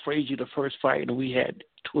fighting Joe Frazier the first fight and we had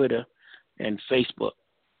Twitter and Facebook.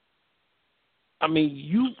 I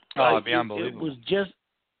mean, it'd be unbelievable. It was just,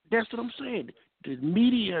 that's what I'm saying. The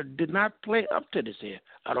media did not play up to this here.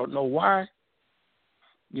 I don't know why.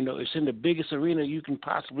 It's in the biggest arena you can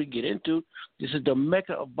possibly get into. This is the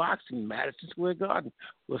mecca of boxing, Madison Square Garden,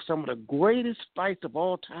 where some of the greatest fights of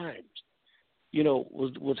all time,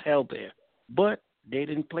 was held there. But they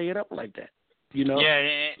didn't play it up like that,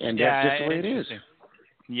 and that's just the way it is.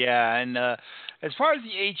 Yeah, and as far as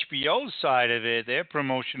the HBO side of it, their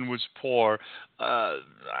promotion was poor.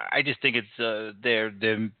 I just think it's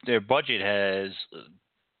their budget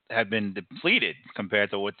had been depleted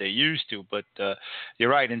compared to what they used to. But you're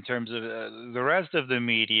right, in terms of the rest of the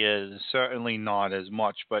media, certainly not as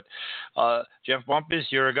much. But Jeff Bumpus,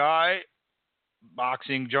 you're a guy,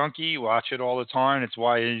 boxing junkie, watch it all the time. It's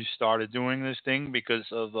why you started doing this thing, because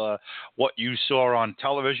of what you saw on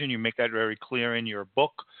television. You make that very clear in your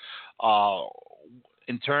book.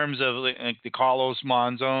 In terms of like the Carlos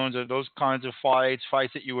Monzones or those kinds of fights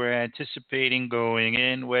that you were anticipating going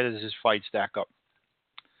in, where does this fight stack up?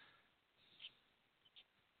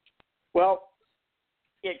 Well,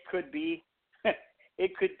 it could be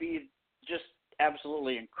just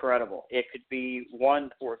absolutely incredible. It could be one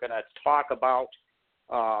we're going to talk about,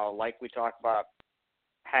 like we talked about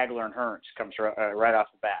Hagler and Hearns, comes right off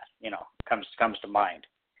the bat. Comes to mind.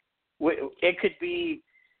 It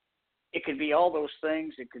could be all those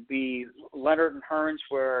things. It could be Leonard and Hearns,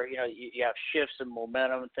 where you have shifts in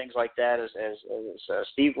momentum and things like that, as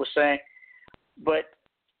Steve was saying. But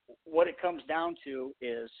what it comes down to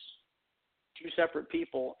is two separate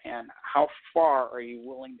people, and how far are you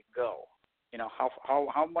willing to go?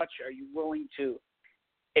 How much are you willing to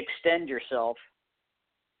extend yourself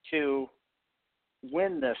to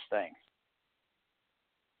win this thing?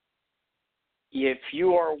 If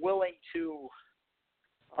you are willing to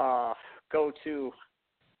go to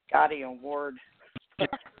Gatti and Ward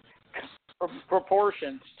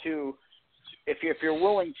proportions to, if you're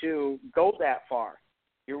willing to go that far,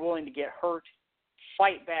 you're willing to get hurt,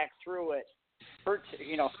 fight back through it, hurt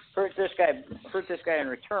this guy in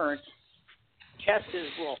return, test his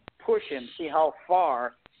will, push him, see how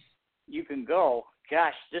far you can go.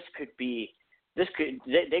 Gosh, they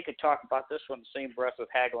could talk about this one in the same breath with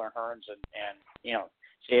Hagler and Hearns and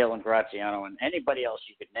Sale and Graziano and anybody else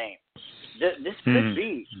you could name. This could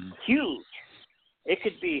be huge. It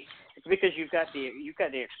could be, because you've got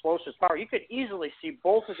the explosive power. You could easily see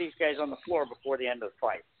both of these guys on the floor before the end of the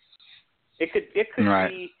fight. It could right.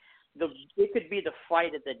 be the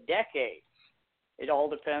fight of the decade. It all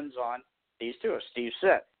depends on these two, as Steve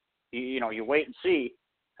said. You wait and see,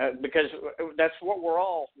 because that's what we're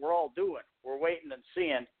all doing. We're waiting and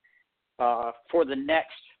seeing for the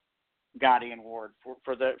next Gatti and Ward,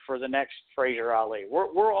 for the next Frazier Ali.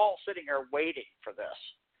 We're all sitting here waiting for this.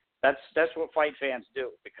 That's what fight fans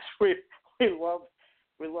do, because we love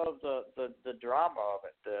the drama of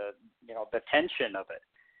it, the tension of it.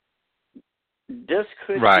 This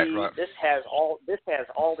could be. Right. This has all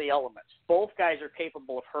the elements. Both guys are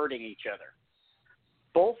capable of hurting each other.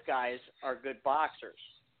 Both guys are good boxers.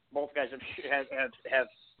 Both guys have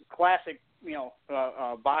classic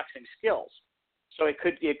boxing skills. So it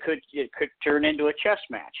could turn into a chess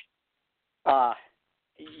match.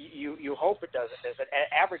 You hope it doesn't. As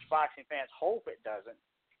average boxing fans hope it doesn't.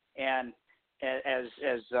 And as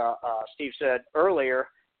Steve said earlier,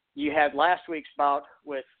 you had last week's bout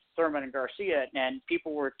with Thurman and Garcia, and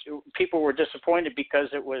people were disappointed because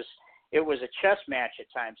it was a chess match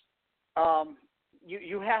at times.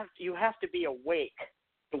 You have to be awake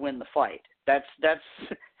to win the fight. That's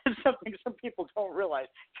something some people don't realize.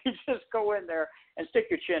 If you just go in there and stick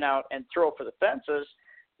your chin out and throw for the fences,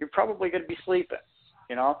 you're probably going to be sleeping.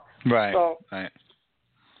 Right. So right.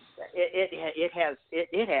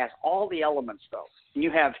 It has all the elements, though.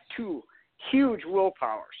 You have two huge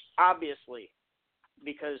willpowers, obviously,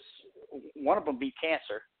 because one of them beat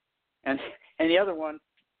cancer, and the other one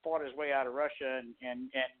fought his way out of Russia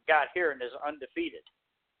and got here and is undefeated,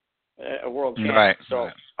 a world champion. Right. So,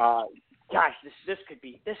 gosh, this could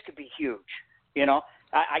be huge. You know,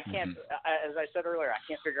 I can't, as I said earlier, I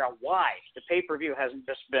can't figure out why the pay-per-view hasn't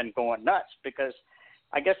just been going nuts, because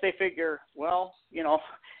I guess they figure, well, you know,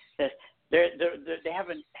 they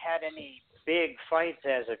haven't had any big fights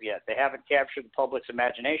as of yet. They haven't captured the public's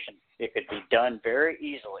imagination. It could be done very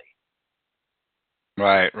easily.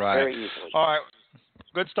 Right. Very easily. All right.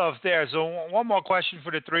 Good stuff there. So one more question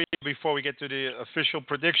for the three before we get to the official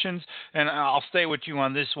predictions, and I'll stay with you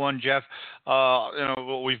on this one, Jeff. You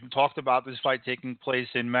know, we've talked about this fight taking place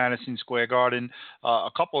in Madison Square Garden a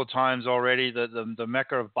couple of times already. The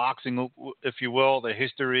mecca of boxing, if you will. The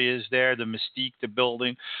history is there, the mystique, the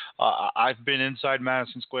building. I've been inside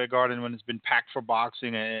Madison Square Garden when it's been packed for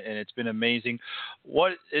boxing, and it's been amazing.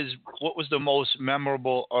 What was the most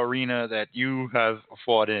memorable arena that you have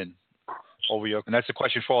fought in? Over your, and that's a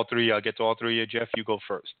question for all three. I'll get to all three. Jeff, you go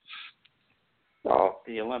first. Oh,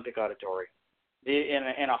 the Olympic Auditorium.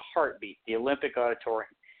 In a heartbeat, the Olympic Auditorium.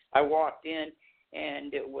 I walked in,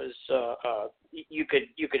 and it was you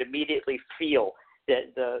could immediately feel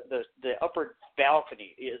that the upper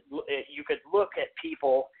balcony. You could look at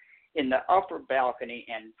people in the upper balcony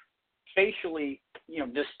and facially, you know,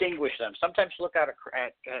 distinguish them. Sometimes you look out at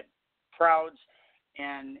crowds,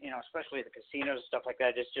 and you know, especially at the casinos and stuff like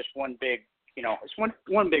that, it's just one big, you know, it's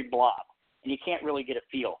one big blob, and you can't really get a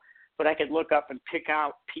feel. But I could look up and pick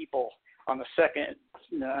out people on the second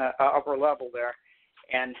upper level there,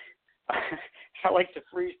 and I like to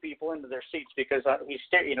freeze people into their seats because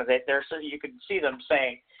you know, they're so you can see them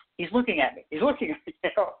saying, "He's looking at me. He's looking at me."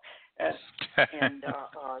 You know, and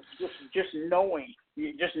just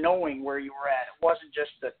knowing where you were at. It wasn't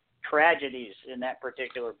just the tragedies in that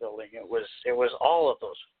particular building. It was all of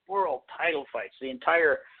those world title fights, the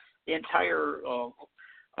entire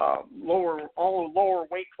lower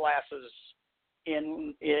weight classes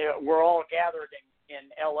were all gathered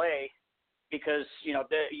in L.A. because, you know,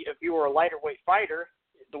 if you were a lighter weight fighter,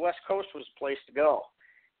 the West Coast was the place to go.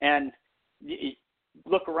 And you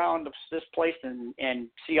look around this place and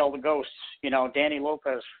see all the ghosts. You know, Danny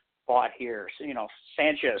Lopez fought here. You know,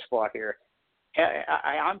 Sanchez fought here.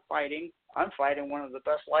 I'm fighting one of the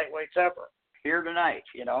best lightweights ever here tonight.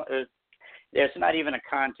 You know, it's not even a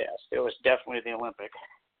contest. It was definitely the Olympic.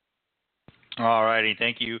 All righty,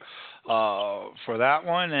 thank you for that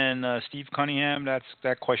one. And Steve Cunningham,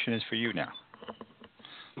 that question is for you now.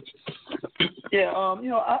 Yeah, you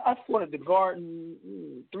know, I fought at the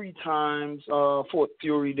Garden 3 times. Fought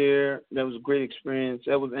Fury there. That was a great experience.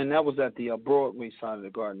 That was at the Broadway side of the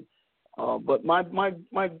Garden. But my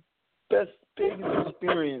biggest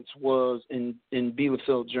experience was in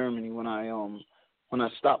Bielefeld, Germany, when I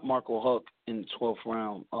stopped Marco Huck in the 12th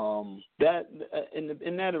round. That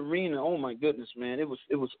in that arena, oh my goodness, man, it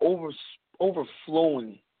was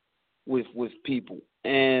overflowing with people.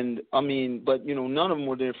 And I mean, but you know, none of them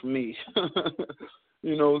were there for me.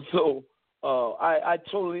 You know, so I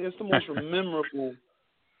totally, it's the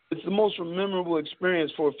most memorable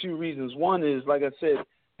experience for a few reasons. One is, like I said,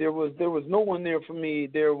 there was no one there for me.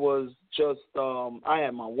 There was just I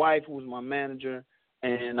had my wife, who was my manager,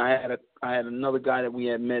 and I had another guy that we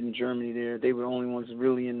had met in Germany there. They were the only ones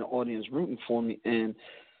really in the audience rooting for me, and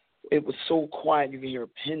it was so quiet. You could hear a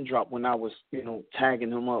pin drop when I was, you know,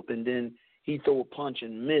 tagging him up, and then he'd throw a punch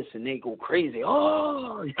and miss, and they go crazy.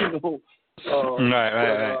 Oh, you know.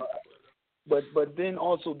 Right. But then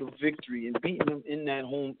also the victory and beating him in that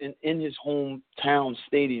in his hometown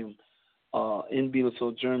stadium in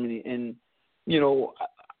Bielefeld, Germany, and you know,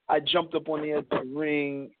 I jumped up on the edge of the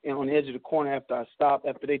ring and on the edge of the corner after I stopped,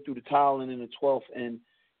 after they threw the towel in the 12th, and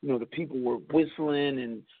you know, the people were whistling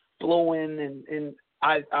and blowing, and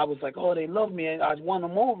I was like, oh, they love me, and I won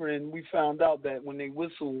them over, and we found out that when they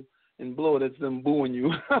whistle and blow, that's them booing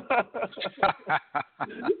you.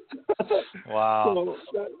 Wow. So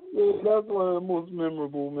that's one of the most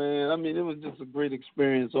memorable, man. I mean, it was just a great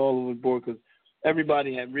experience all over the board because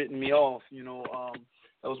everybody had written me off. You know,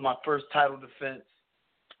 that was my first title defense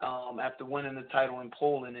after winning the title in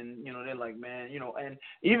Poland, and you know, they're like, man, you know, and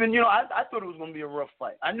even, you know, I thought it was going to be a rough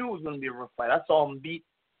fight. I knew it was going to be a rough fight. I saw him beat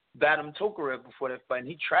Vadim Tokarev before that fight, and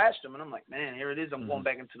he trashed him, and I'm like, man, here it is. I'm going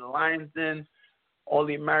back into the Lions Den. All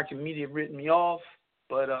the American media have written me off,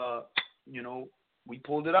 but, you know, we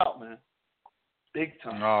pulled it out, man. Big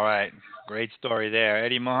time. All right. Great story there.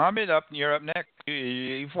 Eddie Muhammad, you're up next.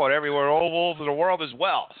 You fought everywhere, all over the world as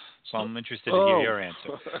well, so I'm interested to hear your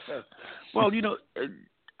answer. Well, you know,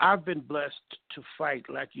 I've been blessed to fight,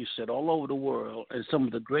 like you said, all over the world in some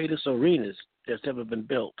of the greatest arenas that's ever been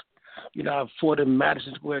built. You know, I've fought in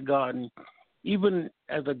Madison Square Garden, even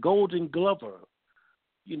as a Golden Glover,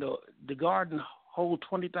 the Garden hold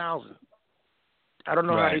 20,000. I don't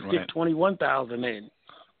know how they fit 21,000 in,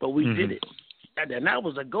 but we did it, and that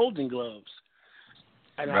was the Golden Gloves.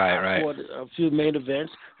 And I fought a few main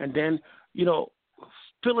events, and then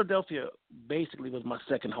Philadelphia basically was my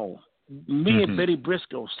second home. Me and Betty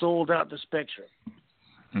Briscoe sold out the Spectrum.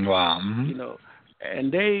 Wow.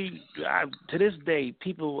 And to this day,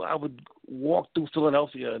 I would walk through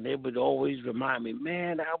Philadelphia, and they would always remind me,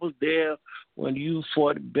 man, I was there when you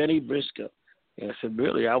fought Benny Briscoe. And I said,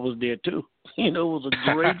 really? I was there too. It was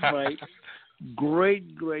a great fight. Great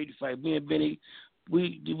fight. Me and Benny,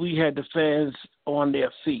 we had the fans on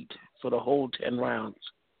their feet for the whole 10 rounds.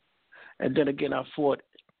 And then again, I fought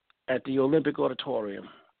at the Olympic Auditorium.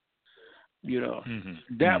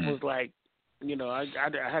 That was like,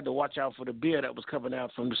 I had to watch out for the beer that was coming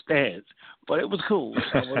out from the stands. But it was cool.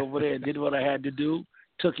 I went over there and did what I had to do,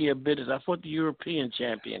 took care of business. I fought the European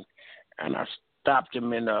champion, and I stopped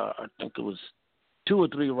him in, I think it was 2 or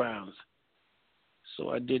 3 rounds. So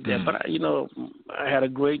I did that. But, I had a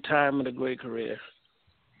great time and a great career.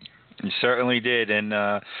 You certainly did, and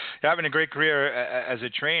you're having a great career as a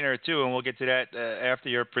trainer too, and we'll get to that after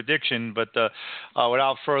your prediction. But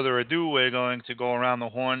without further ado, we're going to go around the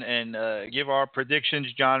horn and give our predictions.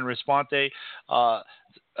 John Responte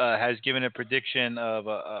has given a prediction of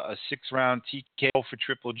a 6-round TKO for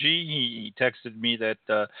Triple G. He texted me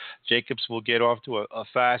that Jacobs will get off to a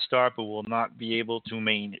fast start, but will not be able to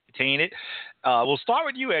maintain it. We'll start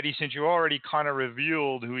with you, Eddie, since you already kind of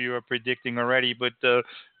revealed who you are predicting already, but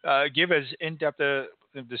give as in-depth a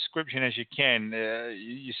description as you can.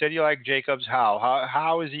 You said you like Jacobs.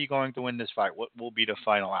 How is he going to win this fight? What will be the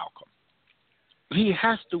final outcome? He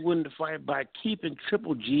has to win the fight by keeping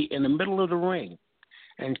Triple G in the middle of the ring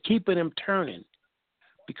and keeping him turning,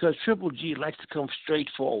 because Triple G likes to come straight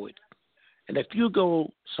forward. And if you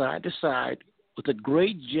go side to side with a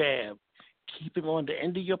great jab, keep him on the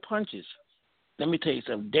end of your punches. Let me tell you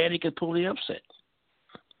something. Danny can pull the upset.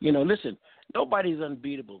 Listen, nobody's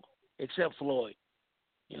unbeatable except Floyd.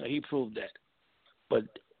 He proved that. But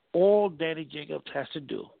all Danny Jacobs has to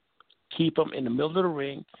do, keep him in the middle of the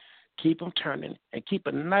ring, keep him turning, and keep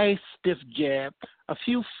a nice stiff jab, a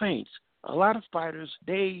few feints. A lot of fighters,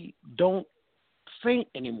 they don't feint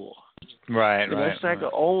anymore. Right. It's like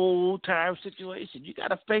an old-time situation. You got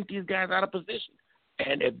to feint these guys out of position.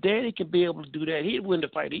 And if Danny can be able to do that, he'd win the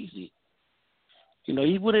fight easy.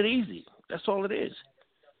 He'd win it easy. That's all it is.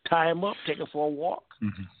 Tie him up, take him for a walk,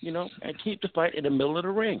 and keep the fight in the middle of the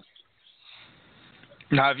ring.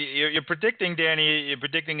 Now, if you're predicting, Danny, you're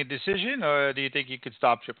predicting a decision, or do you think you could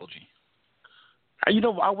stop Triple G?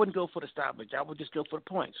 I wouldn't go for the stoppage. I would just go for the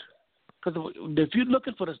points. Because if you're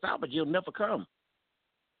looking for the stoppage, you'll never come.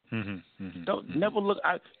 Don't never look.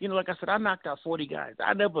 Like I said, I knocked out 40 guys.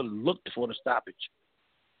 I never looked for the stoppage.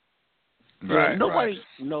 Nobody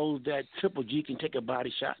knows that Triple G can take a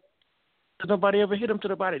body shot. Nobody ever hit him to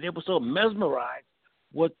the body. They were so mesmerized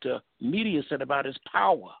what the media said about his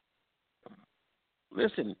power.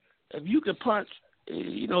 Listen, if you can punch,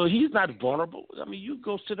 he's not vulnerable. I mean, you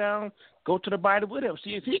go sit down, go to the body with him,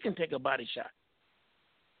 see if he can take a body shot.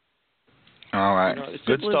 All right.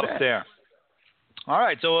 Good stuff there. All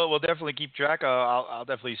right, so we'll definitely keep track. I'll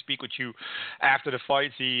definitely speak with you after the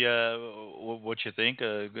fight, see what you think.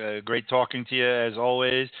 Great talking to you as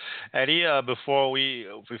always, Eddie. Before we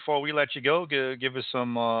let you go, give us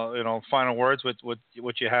some final words with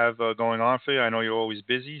what you have going on for you. I know you're always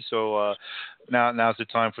busy, so now's the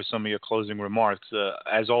time for some of your closing remarks.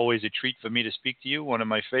 As always, a treat for me to speak to you, one of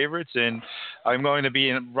my favorites, and I'm going to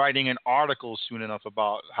be writing an article soon enough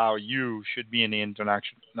about how you should be in the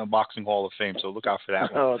International Boxing Hall of Fame. So look out for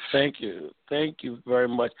that one. Oh, thank you very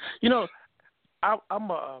much.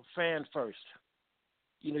 I'm a fan first.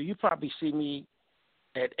 You probably see me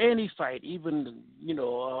at any fight, even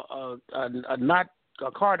a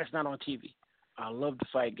card that's not on TV. I love the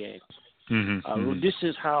fight game. This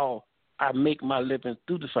is how I make my living,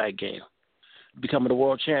 through the fight game, becoming a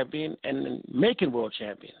world champion and making world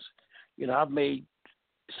champions. I've made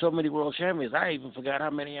so many world champions, I even forgot how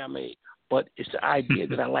many I made. But it's the idea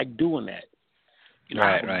that I like doing that.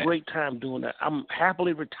 I have a great time doing that. I'm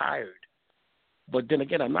happily retired. But then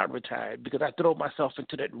again, I'm not retired because I throw myself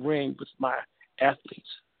into that ring with my athletes.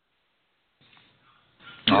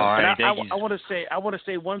 All right, I want to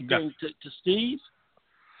say one thing to Steve.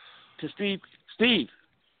 Steve.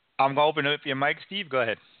 I'm going to open up your mic, Steve. Go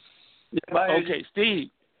ahead. Okay, Steve.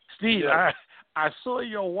 Yeah. I saw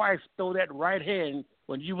your wife throw that right hand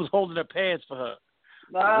when you was holding her pants for her.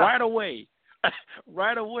 Right away. I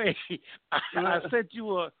sent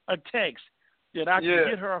you a text. that I could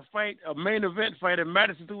get her a fight, a main event fight in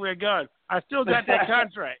Madison Square Garden. I still got that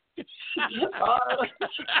contract.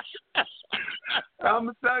 I'm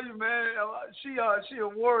gonna tell you, man. She a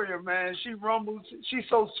warrior, man. She rumbles. She's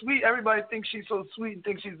so sweet. Everybody thinks she's so sweet and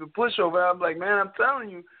thinks she's a pushover. I'm like, man, I'm telling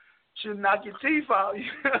you, she'll knock your teeth out.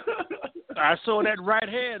 I saw that right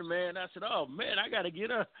hand, man. I said, oh man, I gotta get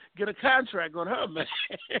a contract on her, man.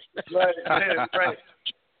 Right, man, right.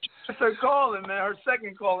 It's her calling, man. Her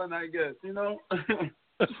second calling, I guess.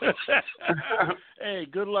 Hey,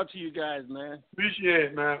 good luck to you guys, man. Appreciate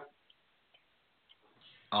it, man.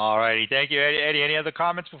 All righty. Thank you, Eddie. Eddie, any other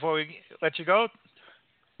comments before we let you go?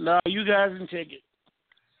 No, you guys can take it.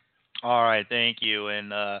 All right. Thank you.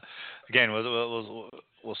 And again,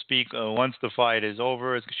 we'll speak once the fight is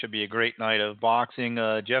over. It should be a great night of boxing.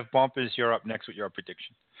 Jeff Bumpus, you're up next with your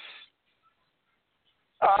prediction.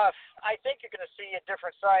 I think you're going to see a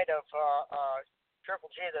different side of Triple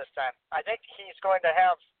G this time. I think he's going to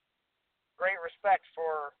have great respect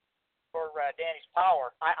for Danny's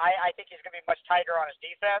power. I think he's going to be much tighter on his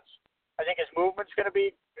defense. I think his movement's going to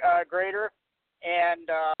be greater, and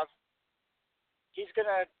he's going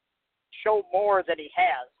to show more than he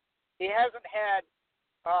has. He hasn't had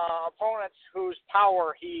opponents whose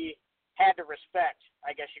power he had to respect,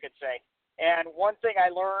 I guess you could say. And one thing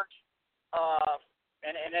I learned,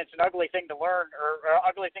 and it's an ugly thing to learn or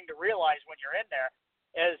ugly thing to realize when you're in there,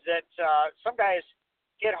 is that some guys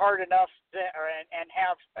hit hard enough and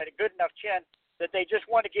have a good enough chin that they just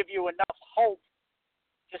want to give you enough hope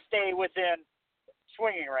to stay within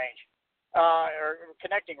swinging range or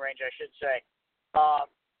connecting range, I should say.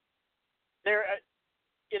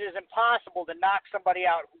 It is impossible to knock somebody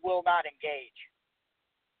out who will not engage.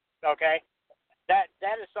 Okay, that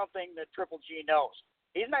is something that Triple G knows.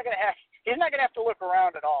 He's not going to have to look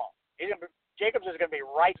around at all. Jacobs is going to be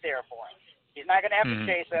right there for him. He's not going to have to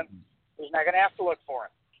chase him. He's not going to have to look for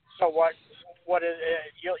him. So what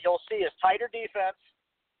you'll see is tighter defense,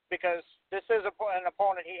 because this is an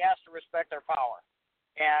opponent he has to respect their power,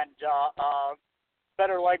 and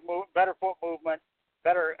better leg move, better foot movement,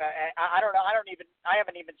 better. I don't know. I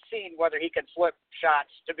haven't even seen whether he can flip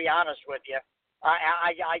shots. To be honest with you,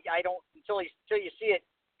 I don't until you see it.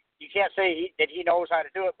 You can't say that he knows how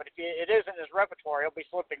to do it, but if it is in his repertoire, he'll be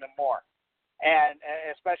slipping them more, and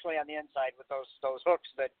especially on the inside with those hooks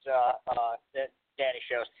that Danny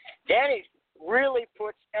shows. Danny really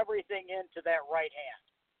puts everything into that right hand,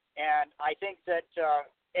 and I think that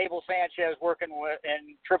Abel Sanchez working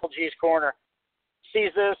in Triple G's corner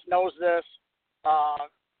sees this, knows this.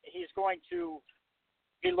 He's going to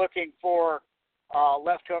be looking for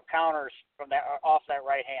left hook counters from off that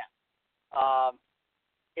right hand.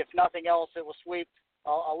 If nothing else, it will sweep.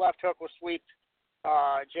 A left hook will sweep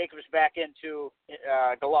Jacobs back into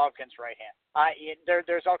Golovkin's right hand.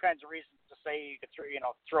 There's all kinds of reasons to say you could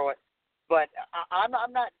throw it, but I'm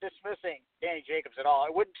not dismissing Danny Jacobs at all.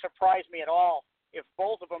 It wouldn't surprise me at all if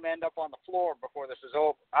both of them end up on the floor before this is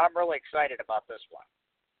over. I'm really excited about this one,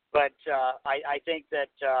 but I think that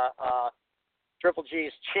Triple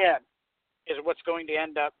G's chin is what's going to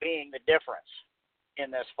end up being the difference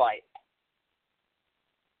in this fight.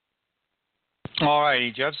 All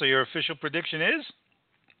righty, Jeff. So your official prediction is?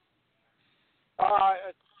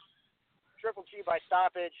 Triple G by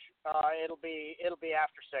stoppage. It'll be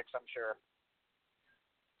after 6, I'm sure.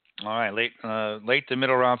 All right, late to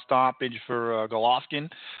middle round stoppage for Golovkin.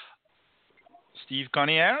 Steve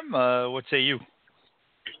Cunningham, what say you?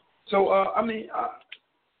 So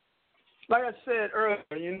like I said earlier,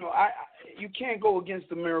 you can't go against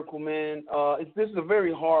the miracle, man. This is a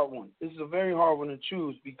very hard one. This is a very hard one to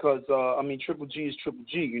choose because Triple G is Triple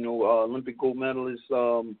G. Olympic gold medalist.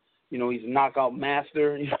 He's a knockout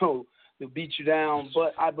master. He'll beat you down.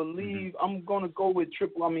 But I believe I'm gonna go with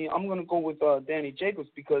Danny Jacobs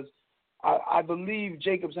because I believe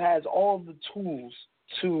Jacobs has all the tools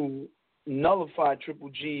to nullify Triple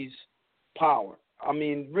G's power.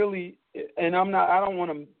 Really, and I don't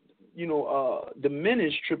want to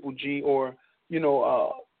diminish Triple G or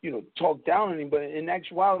talk down on him, but in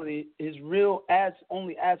actuality, his real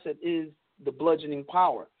only asset is the bludgeoning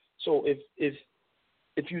power. So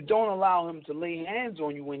if you don't allow him to lay hands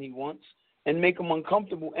on you when he wants and make him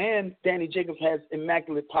uncomfortable, and Danny Jacobs has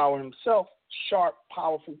immaculate power himself, sharp,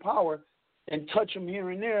 powerful power, and touch him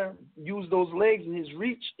here and there, use those legs and his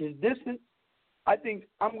reach, his distance, I think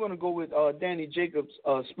I'm going to go with Danny Jacobs'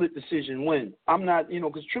 split decision win. I'm not,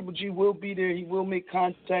 because Triple G will be there. He will make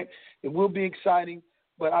contact. It will be exciting.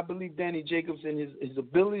 But I believe Danny Jacobs and his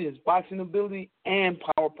ability, his boxing ability, and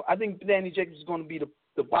power. I think Danny Jacobs is going to be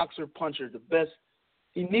the boxer puncher, the best.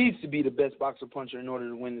 He needs to be the best boxer puncher in order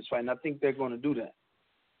to win this fight, and I think they're going to do that.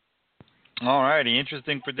 All righty,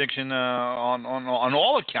 interesting prediction on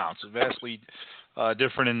all accounts, vastly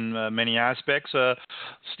different in many aspects.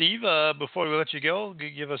 Steve, before we let you go,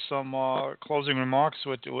 give us some closing remarks.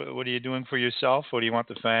 What are you doing for yourself? What do you want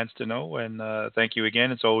the fans to know? And thank you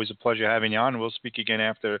again. It's always a pleasure having you on. We'll speak again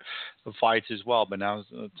after the fights as well. But now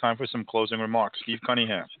it's time for some closing remarks. Steve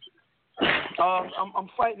Cunningham. I'm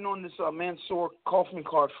fighting on this Mansour Kaufman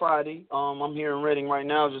card Friday. I'm here in Reading right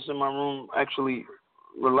now, just in my room, actually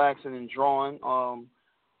relaxing and drawing.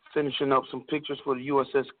 Finishing up some pictures for the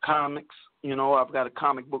USS Comics. You know, I've got a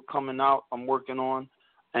comic book coming out I'm working on,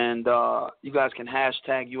 and you guys can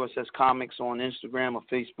hashtag USS Comics on Instagram or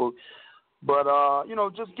Facebook. But you know,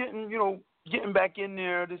 just getting back in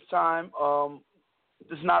there this time.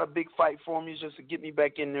 It's not a big fight for me. It's just to get me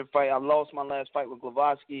back in there fight. I lost my last fight with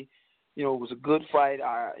Golovkin. You know, it was a good fight.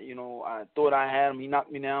 I thought I had him. He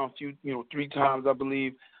knocked me down 3 times, I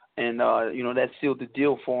believe, and that sealed the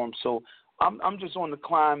deal for him. So I'm just on the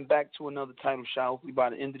climb back to another title shot. Hopefully by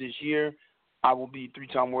the end of this year, I will be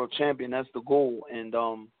 3-time world champion. That's the goal, and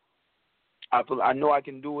I know I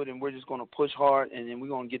can do it. And we're just going to push hard, and then we're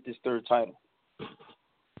going to get this 3rd title.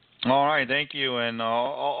 All right, thank you, and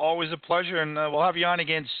always a pleasure, and we'll have you on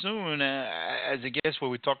again soon as a guest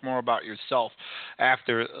where we talk more about yourself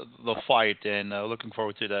after the fight, and looking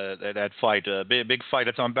forward to that fight, big fight.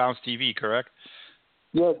 It's on Bounce TV, correct?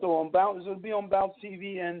 Yeah, so on Bounce, it'll be on Bounce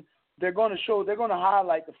TV, and they're going to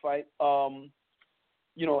highlight the fight, and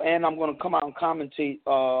I'm going to come out and commentate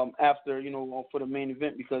after, for the main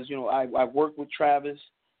event because, I've worked with Travis,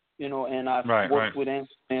 and I've worked with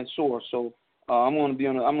Mansour, so. I'm going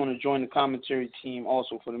to join the commentary team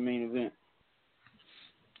also for the main event.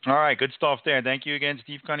 All right, good stuff there. Thank you again,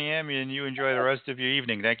 Steve Cunningham, and you enjoy the rest of your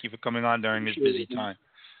evening. Thank you for coming on during this busy time.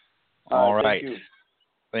 All right.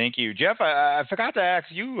 Thank you. Jeff, I forgot to ask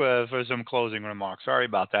you for some closing remarks. Sorry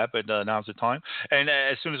about that, but now's the time. And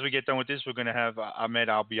as soon as we get done with this, we're going to have Ahmed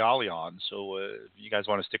Elbiali on. So if you guys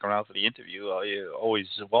want to stick around for the interview, you're always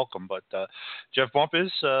welcome. But Jeff Bumpus,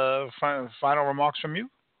 final remarks from you?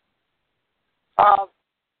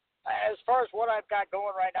 As far as what I've got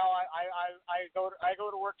going right now, I go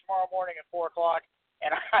to work tomorrow morning at 4:00,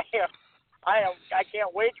 and I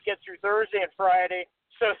can't wait to get through Thursday and Friday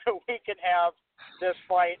so that we can have this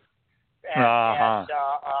fight, and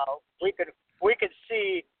we could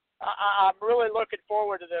see. I'm really looking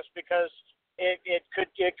forward to this because it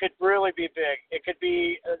could really be big. It could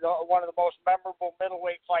be one of the most memorable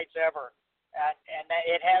middleweight fights ever, and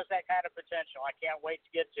it has that kind of potential. I can't wait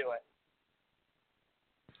to get to it.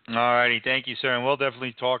 All righty, thank you, sir. And we'll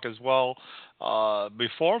definitely talk as well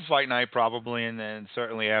before fight night probably, and then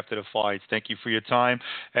certainly after the fights. Thank you for your time.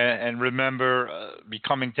 And remember,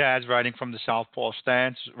 Becoming Taz, Writing from the Southpaw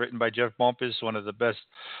Stance, written by Jeff Bumpus, one of the best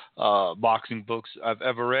boxing books I've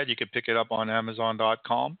ever read. You can pick it up on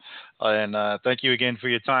Amazon.com. And thank you again for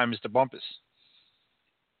your time, Mr. Bumpus.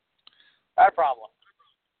 No problem.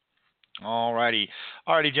 All righty,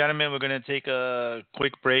 gentlemen, we're going to take a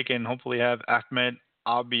quick break and hopefully have Ahmed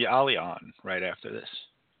Elbiali on right after this.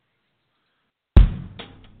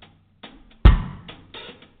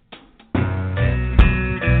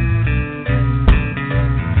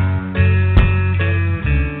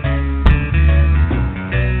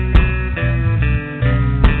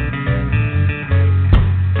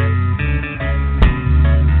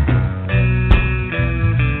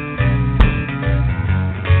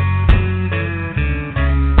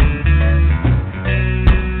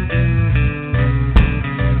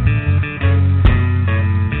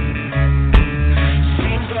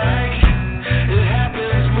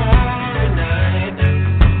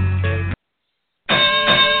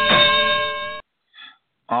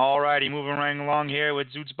 Moving right along here with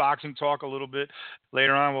Zutes Boxing Talk a little bit.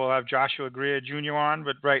 Later on, we'll have Joshua Greer Jr. on,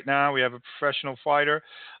 but right now we have a professional fighter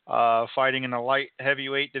fighting in the light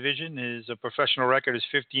heavyweight division. His professional record is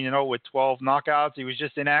 15-0 with 12 knockouts. He was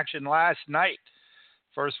just in action last night.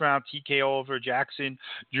 First round TKO over Jackson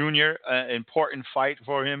Jr. Important fight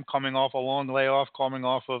for him, coming off a long layoff, coming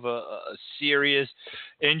off of a serious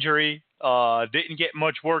injury. Didn't get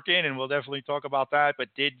much work in, and we'll definitely talk about that, but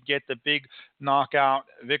did get the big knockout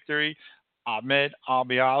victory. Ahmed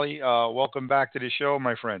Elbiali, welcome back to the show,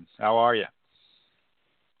 my friend. How are you?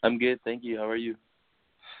 I'm good, thank you. How are you?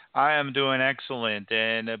 I am doing excellent.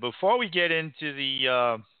 And before we get into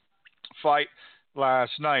the fight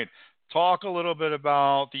last night, talk a little bit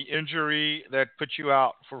about the injury that put you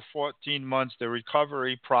out for 14 months, the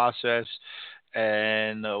recovery process,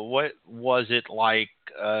 and what was it like?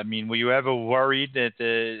 I mean, were you ever worried that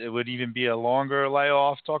it would even be a longer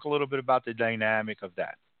layoff? Talk a little bit about the dynamic of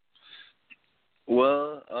that.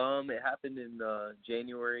 Well, it happened in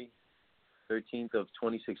January. 13th of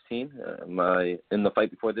 2016. In the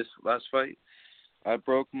fight before this last fight, I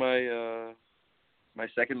broke my my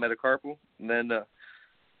second metacarpal. And then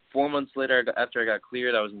 4 months later, after I got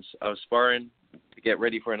cleared, I was sparring to get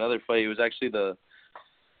ready for another fight. It was actually the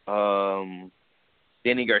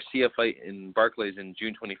Danny Garcia fight in Barclays in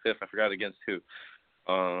June 25th. I forgot against who.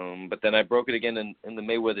 But then I broke it again in the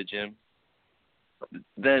Mayweather gym.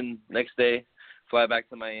 Then next day, fly back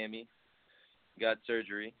to Miami, got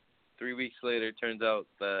surgery. 3 weeks later, it turns out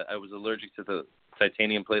that I was allergic to the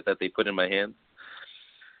titanium plate that they put in my hand.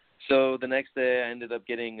 So the next day, I ended up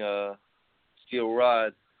getting a steel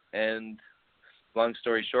rod. And long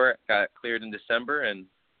story short, got cleared in December, and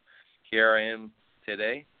here I am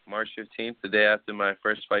today, March 15th, the day after my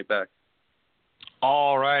first fight back.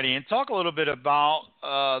 All righty, and talk a little bit about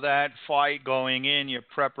that fight going in, your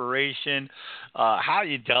preparation, how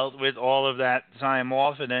you dealt with all of that time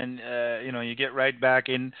off, and then you get right back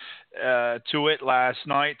in to it last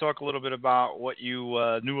night. Talk a little bit about what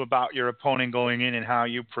you knew about your opponent going in and how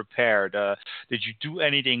you prepared. Did you do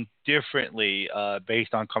anything differently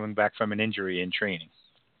based on coming back from an injury in training?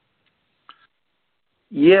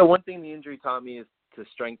 Yeah, one thing the injury taught me is to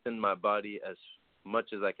strengthen my body as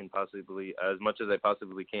much as I possibly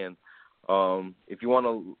can. If you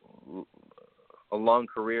want a long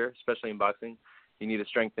career, especially in boxing, you need to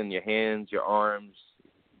strengthen your hands, your arms,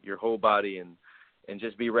 your whole body, and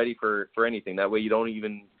just be ready for anything. That way you don't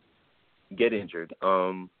even get injured.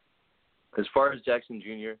 As far as Jackson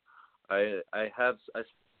Jr., I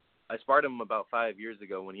sparred him about 5 years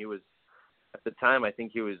ago when he was, at the time, I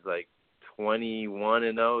think he was like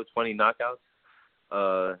 21-0, 20 knockouts.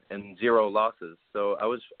 And 0 losses. So I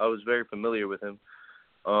was very familiar with him.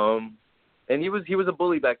 And he was a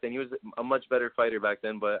bully back then. He was a much better fighter back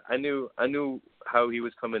then, but I knew how he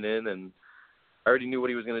was coming in, and I already knew what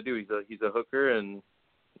he was going to do. He's a hooker, and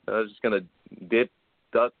I was just going to dip,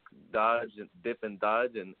 duck, dodge, and dip and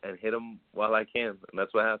dodge and hit him while I can, and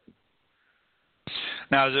that's what happened.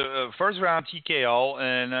 Now, it was a first-round TKO,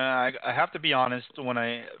 and I have to be honest, when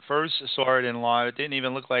I first saw it in live, it didn't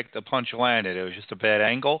even look like the punch landed. It was just a bad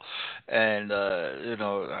angle, and,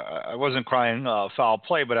 I wasn't crying foul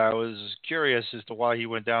play, but I was curious as to why he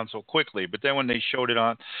went down so quickly. But then when they showed it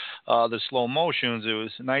on the slow motions, it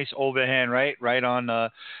was a nice overhand right on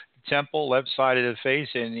temple, left side of the face,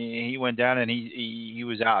 and he went down, and he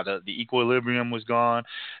was out. The equilibrium was gone.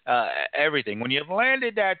 Everything. When you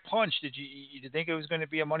landed that punch, did you think it was going to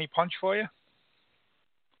be a money punch for you?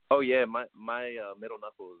 Oh yeah, my middle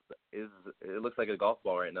knuckle it looks like a golf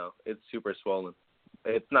ball right now. It's super swollen.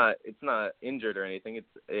 It's not injured or anything.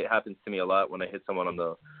 It happens to me a lot when I hit someone on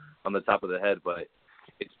the top of the head, but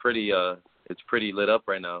it's pretty lit up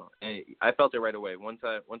right now. And I felt it right away. Once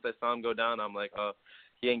I saw him go down, I'm like,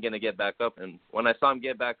 he ain't gonna get back up. And when I saw him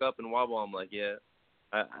get back up and wobble, I'm like, yeah.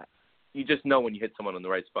 You just know when you hit someone on the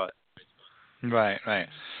right spot. Right.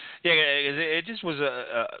 Yeah, it just was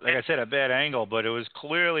like I said, a bad angle, but it was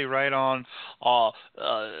clearly right on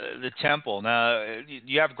the temple. Now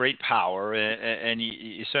you have great power, and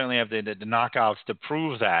you certainly have the knockouts to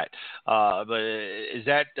prove that. But is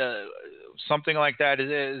that something like that?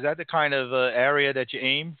 Is that the kind of area that you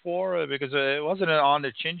aim for? Because it wasn't an on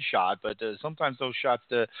the chin shot, but sometimes those shots,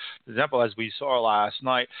 the temple, as we saw last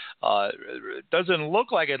night, doesn't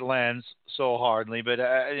look like it lands so hardly, but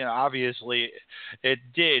obviously it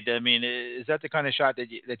did. I mean, is that the kind of shot that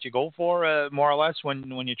you go for, more or less, when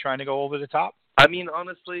you're trying to go over the top? I mean,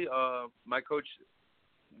 honestly, my coach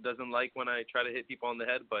doesn't like when I try to hit people on the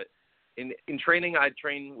head, but in training, I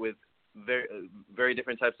train with very, very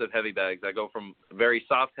different types of heavy bags. I go from very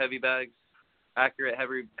soft heavy bags, accurate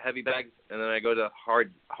heavy bags, and then I go to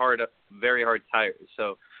hard, very hard tires.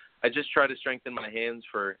 So I just try to strengthen my hands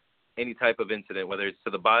for any type of incident, whether it's to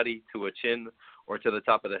the body, to a chin, or to the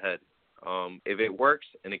top of the head. If it works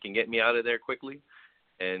and it can get me out of there quickly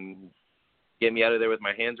and get me out of there with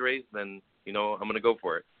my hands raised, then I'm going to go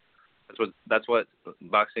for it. That's what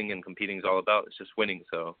boxing and competing is all about. It's just winning.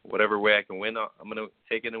 So whatever way I can win, I'm going to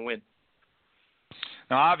take it and win.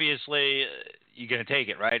 Now, obviously, you're going to take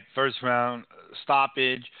it, right? First round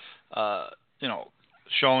stoppage,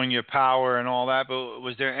 showing your power and all that. But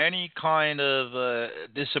was there any kind of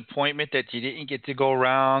disappointment that you didn't get to go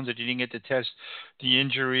rounds, that you didn't get to test the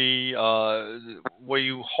injury? Were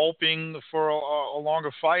you hoping for a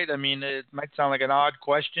longer fight? I mean, it might sound like an odd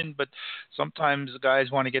question, but sometimes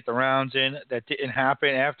guys want to get the rounds in. That didn't happen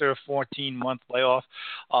after a 14-month layoff.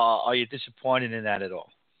 Are you disappointed in that at all?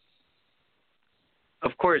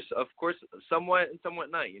 Of course, somewhat and somewhat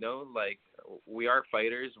not. Like, we are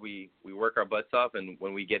fighters. We work our butts off, and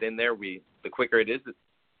when we get in there, the quicker it is,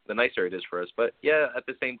 the nicer it is for us. But yeah, at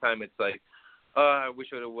the same time, it's like I wish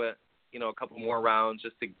I would have went, a couple more rounds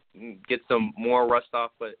just to get some more rust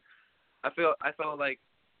off. But I felt like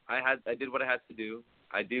I did what I had to do.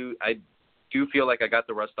 I do feel like I got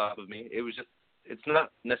the rust off of me. It's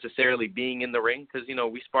not necessarily being in the ring because,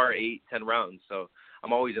 we spar 8-10 rounds. So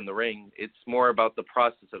I'm always in the ring. It's more about the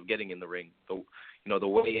process of getting in the ring. The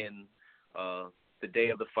weigh-in, the day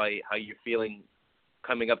of the fight, how you're feeling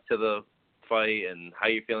coming up to the fight, and how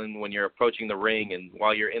you're feeling when you're approaching the ring and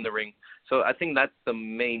while you're in the ring. So I think that's the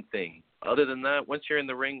main thing. Other than that, once you're in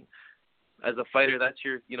the ring as a fighter, that's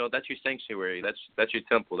your sanctuary. That's your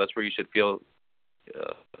temple. That's where you should feel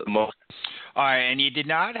the most. All right, and you did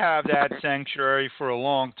not have that sanctuary for a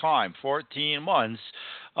long time, 14 months.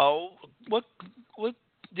 What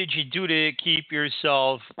did you do to keep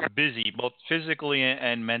yourself busy, both physically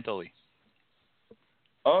and mentally?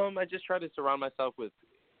 I just try to surround myself with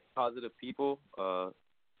positive people,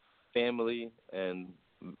 family, and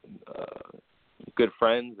good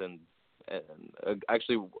friends, and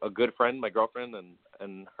actually a good friend, my girlfriend,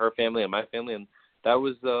 and her family and my family, and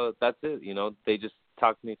that's it. They just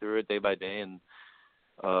talked me through it day by day, and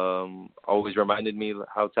always reminded me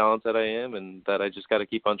how talented I am, and that I just got to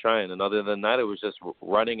keep on trying. And other than that, it was just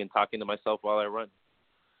running and talking to myself while I run.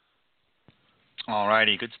 All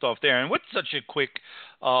righty, good stuff there. And with such a quick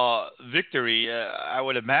victory, I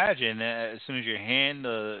would imagine as soon as your hand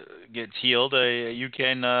gets healed, you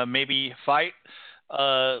can maybe fight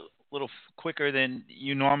a little quicker than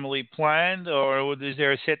you normally planned, or is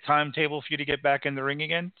there a set timetable for you to get back in the ring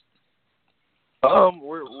again?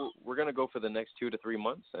 We're gonna go for the next 2 to 3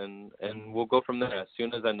 months, and we'll go from there. As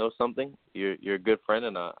soon as I know something, you're a good friend,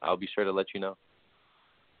 and I'll be sure to let you know.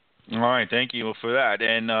 All right, thank you for that.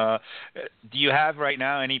 And do you have right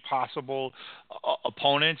now any possible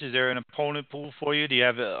opponents? Is there an opponent pool for you? Do you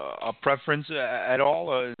have a preference at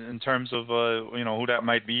all in terms of who that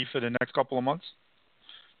might be for the next couple of months?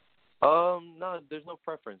 No, there's no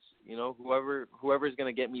preference. Whoever's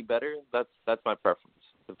gonna get me better, that's my preference.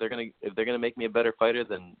 If they're gonna make me a better fighter,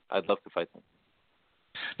 then I'd love to fight them.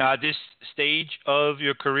 Now, at this stage of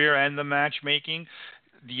your career and the matchmaking,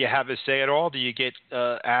 do you have a say at all? Do you get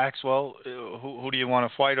asked, well, who do you want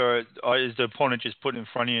to fight, or is the opponent just put in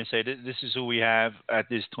front of you and say, this is who we have at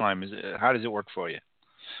this time? How does it work for you?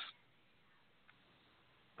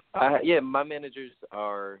 Yeah, my managers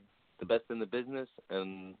are the best in the business,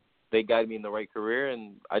 and they guide me in the right career,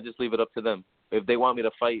 and I just leave it up to them. If they want me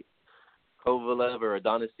to fight Kovalev or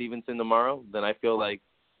Adonis Stevenson tomorrow, then I feel like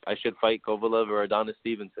I should fight Kovalev or Adonis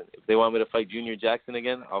Stevenson. If they want me to fight Junior Jackson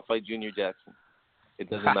again, I'll fight Junior Jackson. It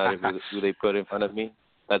doesn't matter who they put in front of me.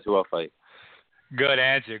 That's who I'll fight. Good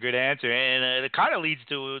answer. And it kind of leads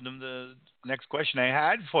to the next question I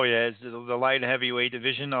had for you is the light and heavyweight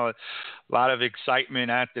division. A lot of excitement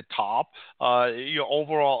at the top. Your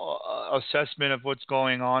overall assessment of what's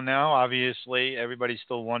going on now. Obviously, everybody's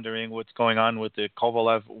still wondering what's going on with the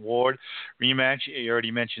Kovalev-Ward rematch. You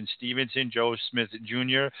already mentioned Stevenson. Joe Smith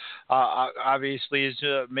Jr. Obviously is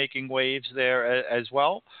making waves there as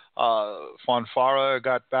well. Fonfara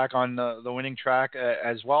got back on the winning track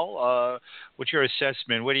as well. What's your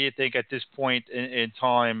assessment? What do you think at this point in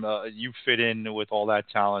time you fit in with all that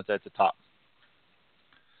talent at the top?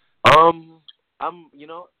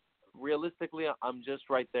 Realistically, I'm just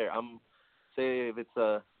right there. Say if it's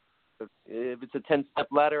a 10-step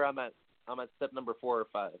ladder, I'm at step number 4 or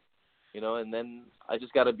 5, and then I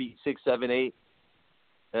just got to beat 6, 7, 8,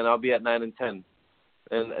 and I'll be at 9 and 10.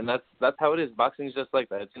 And that's how it is. Boxing is just like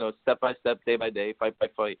that. It's, step by step, day by day, fight by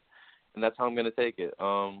fight, and that's how I'm going to take it.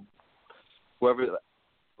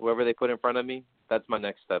 Whoever they put in front of me, that's my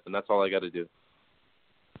next step, and that's all I got to do.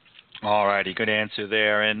 All righty, good answer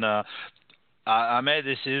there. And Ahmed,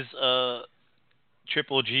 this is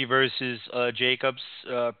Triple G versus Jacobs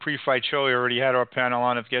pre-fight show. We already had our panel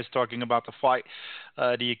on of guests talking about the fight.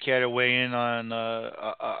 Do you care to weigh in on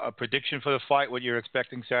a prediction for the fight? What you're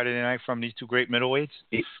expecting Saturday night from these two great middleweights?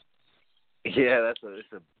 Yeah,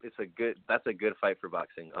 that's a good fight for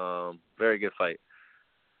boxing. Very good fight.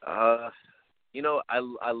 I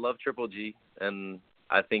love Triple G, and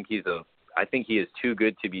I think he is too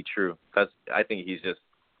good to be true. I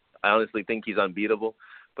honestly think he's unbeatable.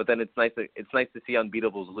 But then it's nice to see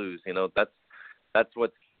unbeatables lose. That's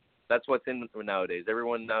what's in nowadays.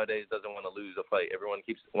 Everyone nowadays doesn't want to lose a fight. Everyone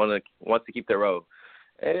wants to keep their ow.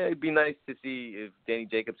 And it'd be nice to see if Danny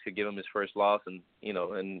Jacobs could give him his first loss, and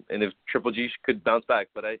if Triple G could bounce back.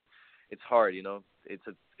 But it's hard. It's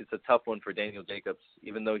a tough one for Daniel Jacobs.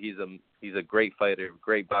 Even though he's a great fighter,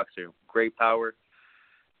 great boxer, great power.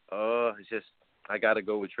 It's just I got to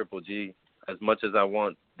go with Triple G. As much as I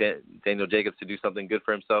want Daniel Jacobs to do something good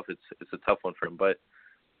for himself, it's a tough one for him. But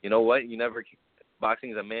you know what?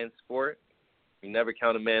 Boxing is a man's sport. You never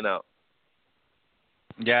count a man out.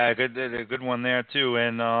 Yeah, good one there too.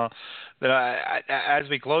 And as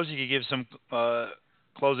we close, you could give some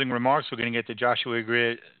closing remarks. We're going to get to Joshua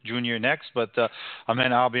Greer Jr. next, but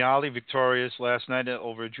Ahmed Elbiali victorious last night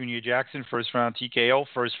over Junior Jackson, first round TKO,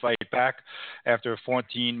 first fight back after a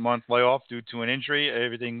 14-month layoff due to an injury.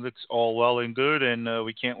 Everything looks all well and good, and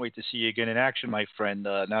we can't wait to see you again in action, my friend.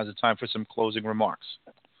 Now's the time for some closing remarks.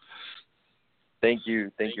 Thank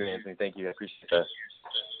you, Anthony. Thank you. I appreciate that.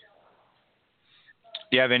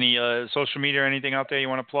 Do you have any social media or anything out there you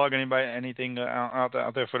want to plug? Anything out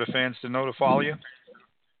there for the fans to know to follow you?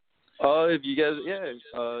 If you guys,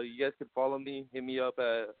 you guys could follow me. Hit me up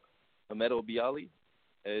at Ahmed Elbiali.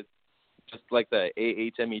 It's just like that,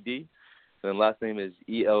 AHMED. And then last name is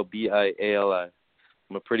ELBIALI.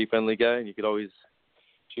 I'm a pretty friendly guy, and you could always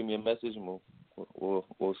shoot me a message, and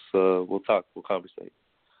we'll talk. We'll conversate.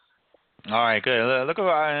 All right, good.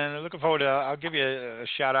 Looking forward to. I'll give you a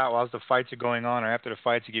shout out while the fights are going on, or after the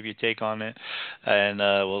fights, to give you a take on it, and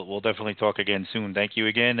we'll definitely talk again soon. Thank you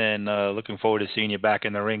again, and looking forward to seeing you back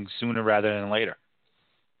in the ring sooner rather than later.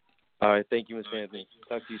 All right, thank you, Mr. Anthony.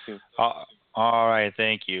 Talk to you soon. All right,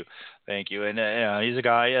 thank you. And he's a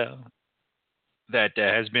guy that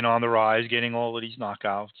has been on the rise, getting all of these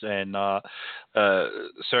knockouts, and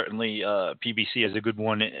certainly PBC has a good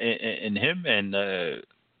one in him, and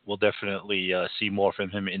we'll definitely see more from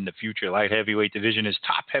him in the future. Light heavyweight division is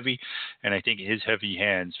top heavy, and I think his heavy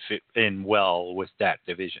hands fit in well with that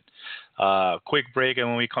division. Quick break, and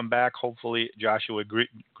when we come back, hopefully Joshua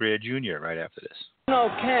Greer Jr. right after this.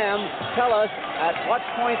 Cam, tell us at what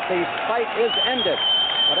point the fight is ended.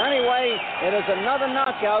 But anyway, it is another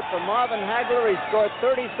knockout for Marvin Hagler. He's scored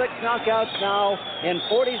 36 knockouts now in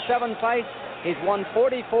 47 fights. He's won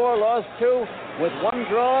 44, lost 2 with 1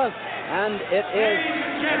 draw. And it is,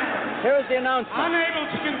 here's the announcement. Unable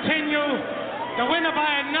to continue, the winner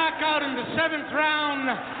by a knockout in the 7th round,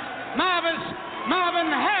 Marvin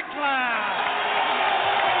Hagler.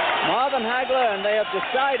 Marvin Hagler, and they have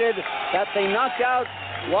decided that the knockout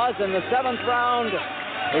was in the 7th round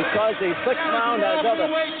because the 6th round has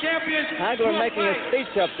other. Hagler making a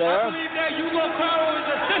speech up there. I believe that Hugo Caro is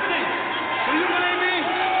assisting. Do you believe me?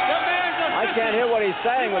 The man's assisting. I can't hear what he's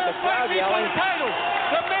saying with the crowd yelling.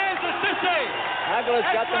 The man's assisting. Hagler's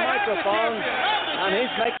got the microphone, and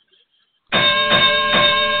he's making.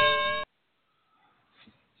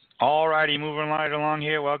 All righty, moving right along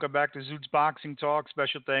here. Welcome back to Zutes Boxing Talk.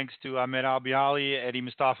 Special thanks to Ahmed Elbiali, Eddie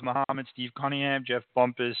Mustafa Muhammad, Steve Cunningham, Jeff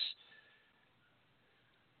Bumpus,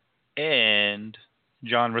 and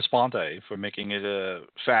John Responte for making it a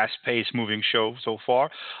fast-paced moving show so far.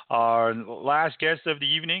 Our last guest of the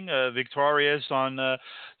evening, victorious on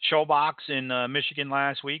Showbox in Michigan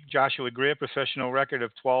last week, Joshua Greer, professional record of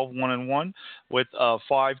 12-1-1 with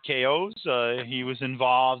 5 KOs. He was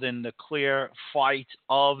involved in the clear fight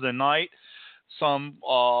of the night. Some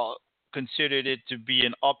considered it to be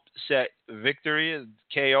an upset victory,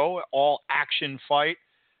 KO, all-action fight.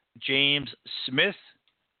 James Smith,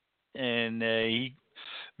 and he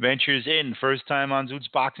ventures in. First time on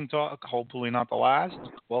Zutes Boxing Talk, hopefully not the last.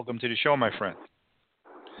 Welcome to the show, my friend.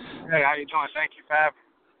 Hey, how you doing? Thank you, Fab.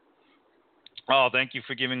 Oh, thank you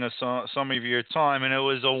for giving us some of your time. And it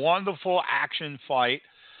was a wonderful action fight,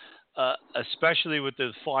 especially with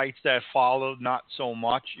the fights that followed, not so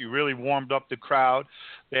much. You really warmed up the crowd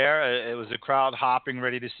there. It was a crowd hopping,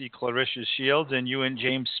 ready to see Clarissa Shields, and you and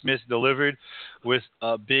James Smith delivered with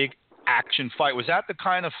a big action fight. Was that the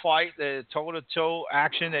kind of fight, the toe-to-toe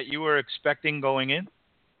action that you were expecting going in?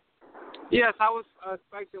 Yes, I was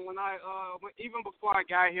expecting even before I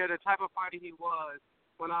got here, the type of fighter he was.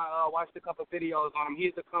 When I watched a couple of videos on him,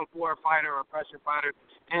 he's a kung fu fighter or a pressure fighter,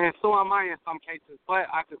 and so am I in some cases. But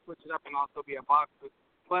I could switch it up and also be a boxer.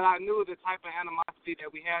 But I knew the type of animosity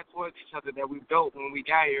that we had towards each other that we built when we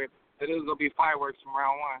got here, that it was gonna be fireworks from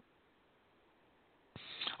round 1.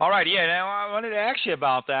 All right, yeah. Now I wanted to ask you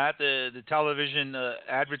about that. The television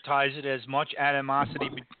advertised it as much animosity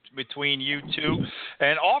between you two,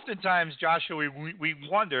 and oftentimes, Joshua, we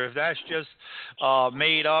wonder if that's just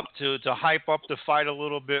made up to hype up the fight a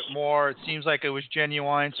little bit more. It seems like it was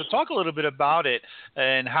genuine. So talk a little bit about it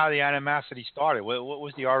and how the animosity started. What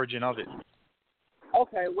was the origin of it?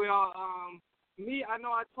 Okay, well, me, I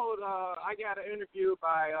know I got an interview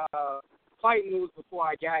by Fight News before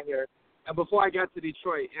I got here. Before I got to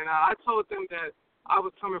Detroit, and I told them that I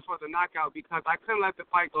was coming for the knockout because I couldn't let the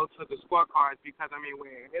fight go to the scorecards because, I mean,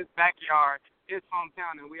 we're in his backyard, his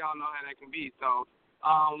hometown, and we all know how that can be. So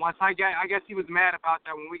once I guess he was mad about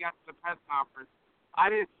that when we got to the press conference.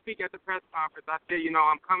 I didn't speak at the press conference. I said,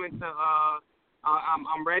 I'm coming to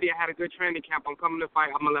I'm ready. I had a good training camp. I'm coming to fight.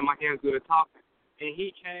 I'm gonna let my hands do the talking. And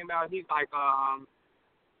he came out. He's like, oh,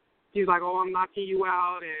 I'm knocking you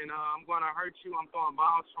out, and I'm gonna hurt you. I'm throwing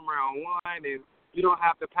bombs from round one, and you don't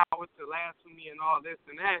have the power to last with me, and all this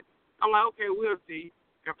and that. I'm like, okay, we'll see.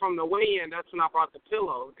 And from the weigh-in, that's when I brought the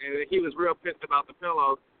pillow, and he was real pissed about the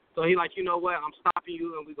pillow. So he like, you know what? I'm stopping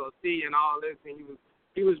you, and we go see, and all this. And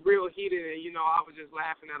he was real heated, and I was just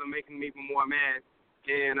laughing at him, making him even more mad.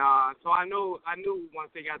 And so I knew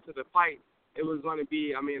once they got to the fight, it was going to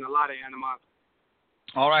be, a lot of animosity.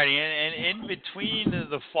 All right, and in between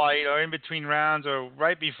the fight, or in between rounds, or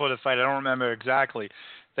right before the fight, I don't remember exactly,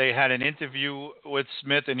 they had an interview with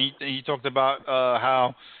Smith, and he talked about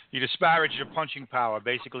how you disparaged your punching power.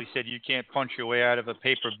 Basically, said you can't punch your way out of a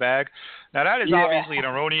paper bag. Now that is obviously an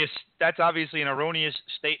erroneous. That's obviously an erroneous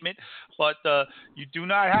statement, but you do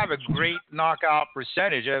not have a great knockout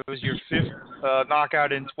percentage. It was your 5th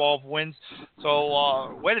knockout in 12 wins.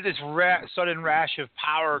 So where did this sudden rash of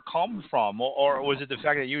power come from, or was it the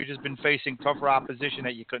fact that you had just been facing tougher opposition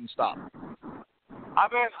that you couldn't stop? I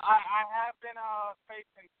have been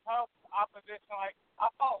facing tough opposition. Like, I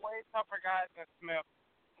fought way tougher guys than Smith,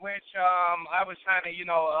 which I was trying to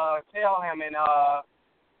tell him, and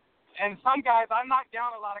some guys I knocked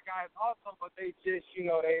down a lot of guys also, but they just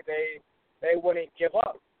they wouldn't give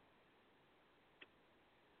up.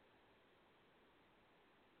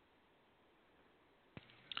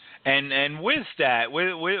 And with that,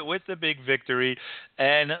 with the big victory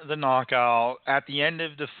and the knockout at the end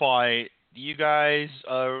of the fight, do you guys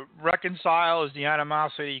reconcile? Is the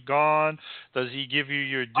animosity gone? Does he give you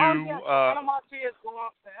your due? The animosity is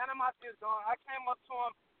gone. The animosity is gone. I came up to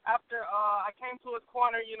him after I came to his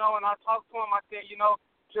corner, and I talked to him. I said,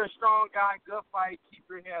 you're a strong guy, good fight, keep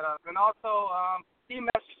your head up. And also, he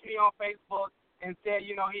messaged me on Facebook and said,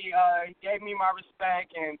 he gave me my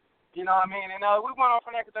respect, and you know what I mean. And we went on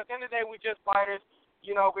from there because at the end of the day, we're just fighters.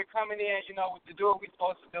 We're coming in, to do what we're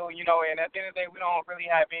supposed to do, and at the end of the day, we don't really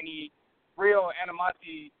have any real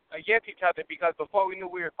animosity against each other, because before we knew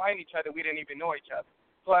we were fighting each other, we didn't even know each other.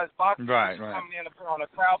 So as boxers, we're coming in to put on a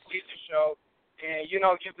crowd pleaser show, and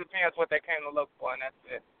give the fans what they came to look for, and that's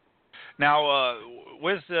it. Now,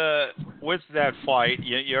 with that fight,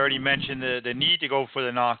 you already mentioned the need to go for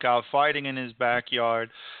the knockout, fighting in his backyard,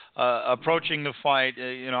 approaching the fight,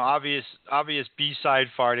 obvious B-side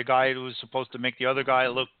fight, a guy who was supposed to make the other guy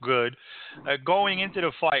look good. Going into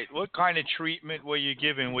the fight, what kind of treatment were you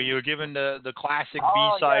given? Were you given the classic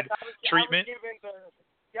B-side treatment?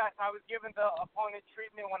 I was given the opponent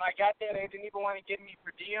treatment. When I got there, they didn't even want to give me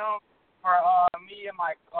per diem for me and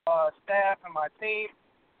my staff and my team.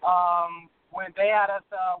 When they had us,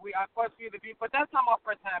 we of course we the B, but that's not my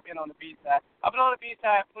first time being on the B side. I've been on the B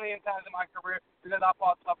side plenty of times in my career because I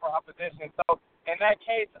fought tougher opposition. So in that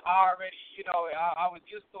case, I already, I was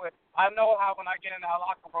used to it. I know how when I get in that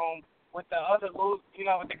locker room with the other with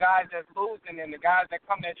the guys that's losing and the guys that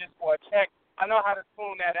come there just for a check, I know how to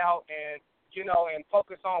tune that out and and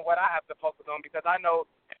focus on what I have to focus on, because I know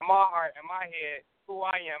in my heart, in my head, who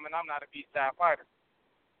I am, and I'm not a B side fighter.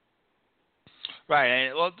 Right,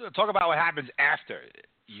 and well, talk about what happens after.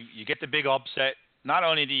 You get the big upset. Not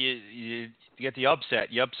only do you get the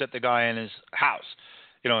upset, you upset the guy in his house.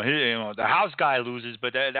 The house guy loses,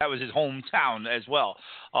 but that was his hometown as well.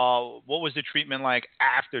 What was the treatment like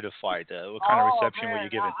after the fight? What kind of reception were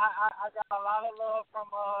you given? I got a lot of love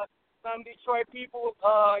from some Detroit people,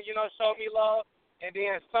 showed me love, and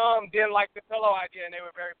then some didn't like the pillow idea, and they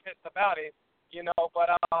were very pissed about it, But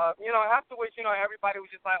afterwards, everybody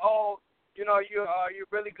was just like, oh, you're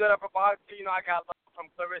really good at a boxer. I got love from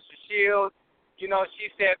Clarissa Shields. She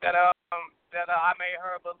said that I made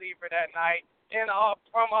her a believer that night. And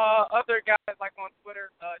from other guys like on Twitter,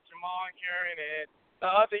 Jamal Huron and the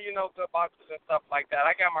other, good boxers and stuff like that.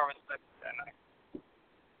 I got my respect that night.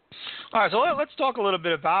 All right, so let's talk a little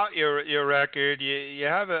bit about your record. You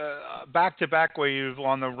have a back-to-back where you've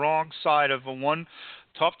on the wrong side of one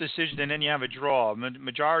tough decision, and then you have a draw,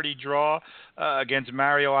 majority draw against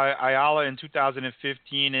Mario Ayala in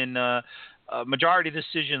 2015, and majority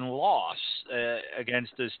decision loss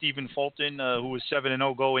against Stephen Fulton, who was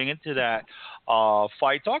 7-0 going into that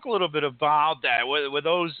fight. Talk a little bit about that. Were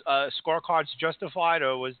those scorecards justified,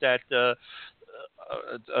 or was that,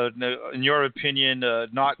 in your opinion,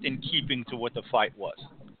 not in keeping to what the fight was?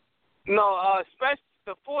 No, especially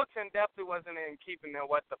the Fulton definitely wasn't in keeping to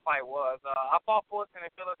what the fight was. I fought Fulton in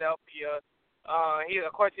Philadelphia. He's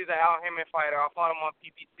an Al Hammond fighter. I fought him on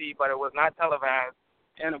PPC, but it was not televised,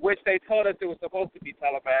 and which they told us it was supposed to be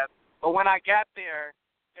televised. But when I got there,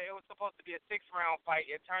 it was supposed to be a 6-round fight.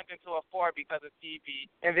 It turned into a 4 because of TV,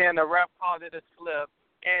 and then the ref called it a slip.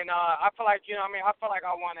 And I feel like, I feel like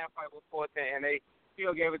I won that fight with 4-10, and they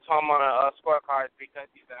still gave it to him on a scorecard because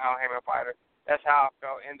he's an Al Haymon fighter. That's how I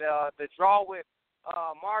felt. And the draw with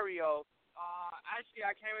Mario, actually,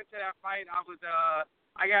 I came into that fight.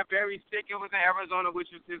 I got very sick. It was in Arizona,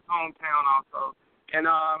 which is his hometown also. And,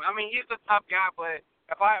 he's a tough guy, but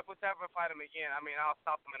if I was ever fight him again, I'll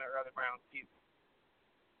stop him in the early rounds.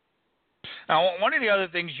 Now, one of the other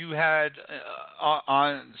things you had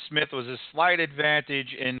on Smith was a slight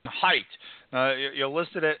advantage in height. You're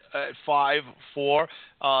listed at 5'4".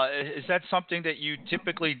 Is that something that you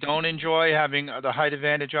typically don't enjoy, having the height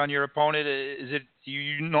advantage on your opponent? Is it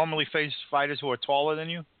you normally face fighters who are taller than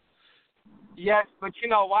you? Yes, but you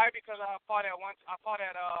know why? Because I fought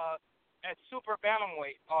at super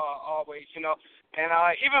bantamweight always, And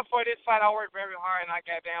even for this fight, I worked very hard, and I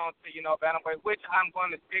got down to, bantamweight, which I'm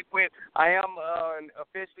going to stick with. I am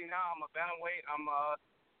officially now, I'm a bantamweight. I'm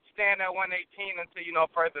staying at 118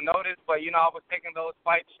 until, further notice. But, I was taking those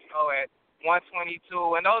fights, at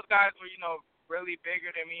 122. And those guys were, really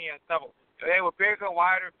bigger than me and stuff. They were bigger,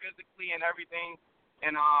 wider physically and everything.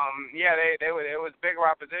 And, it was bigger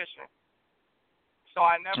opposition. So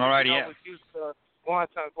I never was used to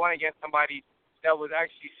going against somebody that was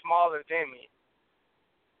actually smaller than me.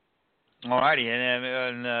 Alrighty,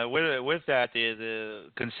 and with that, the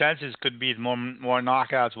consensus could be more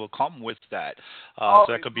knockouts will come with that. So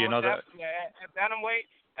that could be another. At bantamweight,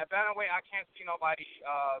 I can't see nobody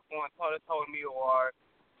going toe to toe with me or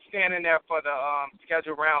standing there for the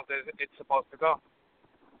scheduled rounds as it's supposed to go.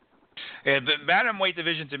 Yeah, the bantamweight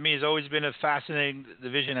division to me has always been a fascinating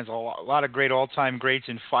division. Has a lot of great all-time greats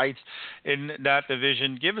in fights in that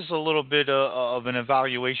division. Give us a little bit of an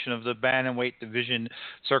evaluation of the bantamweight division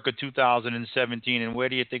circa 2017, and where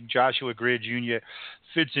do you think Joshua Greer Jr.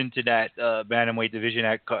 fits into that bantamweight division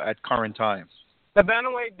at current time? The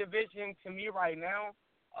bantamweight division to me right now,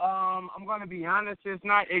 I'm going to be honest, it's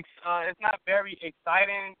not very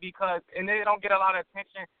exciting because they don't get a lot of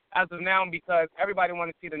attention as of now because everybody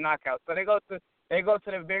want to see the knockouts. So they go to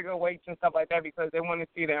the bigger weights and stuff like that because they want to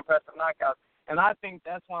see the impressive knockouts. And I think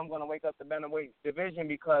that's why I'm going to wake up the bantamweight division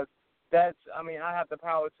because I have the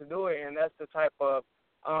power to do it, and that's the type of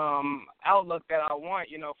outlook that I want,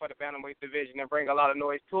 for the bantamweight division and bring a lot of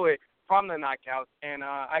noise to it from the knockouts. And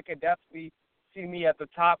I could definitely see me at the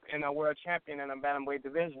top and a world champion in the bantamweight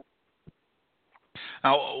division.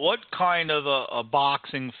 Now, what kind of a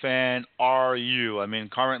boxing fan are you?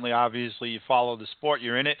 Currently, obviously, you follow the sport.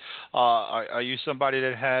 You're in it. Are you somebody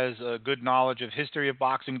that has a good knowledge of history of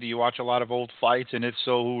boxing? Do you watch a lot of old fights? And if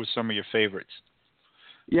so, who are some of your favorites?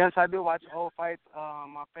 Yes, I do watch old fights.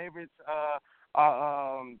 My favorites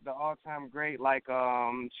are the all-time great, like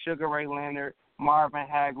Sugar Ray Leonard, Marvin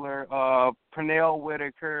Hagler, Pernell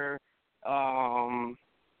Whitaker,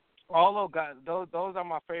 all those guys, those are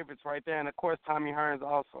my favorites right there. And, of course, Tommy Hearns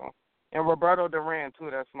also. And Roberto Duran, too.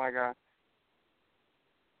 That's my guy.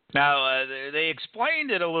 Now, they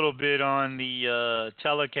explained it a little bit on the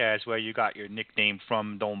telecast where you got your nickname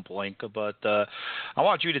from, Don't Blink. But I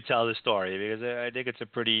want you to tell the story because I think it's a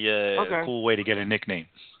pretty cool way to get a nickname.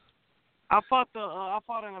 I fought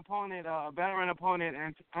an opponent, a veteran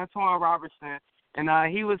opponent, Antoine Robertson. And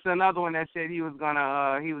he was another one that said he was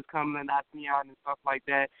coming to knock me out and stuff like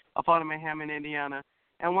that. I fought him in Hammond, Indiana.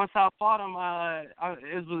 And once I fought him,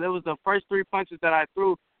 it was the first 3 punches that I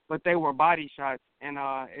threw, but they were body shots, and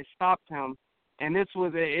it stopped him. And it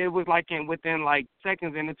was like within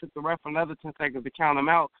seconds, and it took the ref another 10 seconds to count him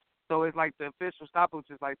out. So it's like the official stoppage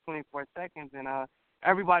was like 24 seconds, and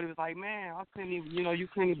everybody was like, man, I couldn't even, you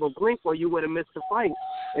couldn't even blink or you would have missed the fight.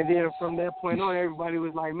 And then from that point on, everybody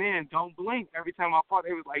was like, man, don't blink. Every time I fought,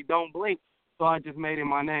 they was like, don't blink. So I just made it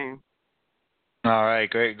my name. All right,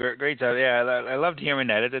 great. Yeah, I loved hearing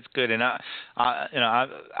that. That's good. And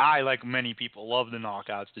I like many people love the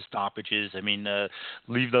knockouts, the stoppages.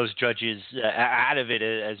 Leave those judges out of it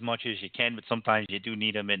as much as you can, but sometimes you do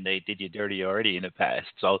need them, and they did you dirty already in the past.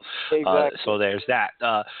 So, exactly. So there's that.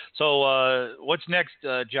 So what's next,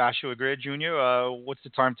 Joshua Greer Jr.? What's the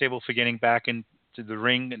timetable for getting back into the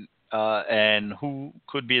ring, and who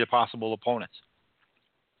could be the possible opponents?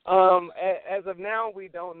 As of now, we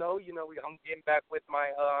don't know. I'm getting back with my.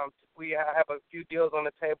 We have a few deals on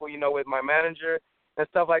the table, with my manager and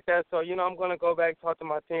stuff like that. So, I'm going to go back talk to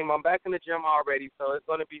my team. I'm back in the gym already, so it's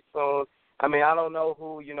going to be soon. I don't know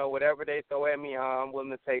who, whatever they throw at me, I'm willing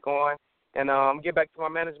to take on, and get back to my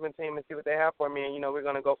management team and see what they have for me, and we're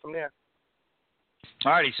going to go from there.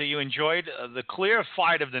 All righty, so you enjoyed the clear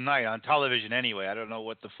fight of the night on television anyway. I don't know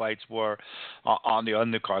what the fights were on the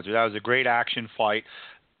undercards, but that was a great action fight.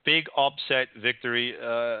 Big upset victory.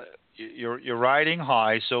 you're riding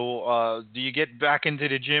high. So do you get back into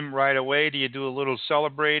the gym right away? Do you do a little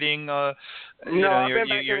celebrating?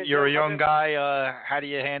 You're a young guy. How do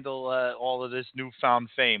you handle all of this newfound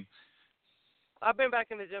fame? I've been back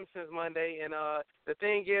in the gym since Monday, and the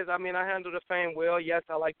thing is, I mean, I handle the fame well. Yes,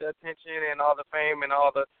 I like the attention and all the fame and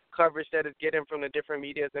all the coverage that it's getting from the different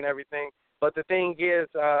medias and everything. But the thing is,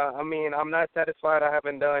 I mean, I'm not satisfied. I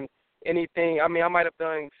haven't done anything. I mean, I might have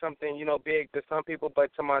done something, big to some people, but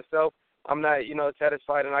to myself, I'm not,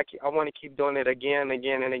 satisfied. And I want to keep doing it again and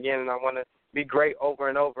again and again, and I want to be great over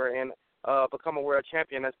and over and become a world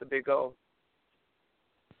champion. That's the big goal.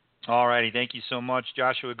 All righty. Thank you so much,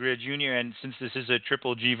 Joshua Greer Jr. And since this is a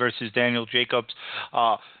Triple G versus Daniel Jacobs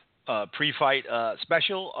pre-fight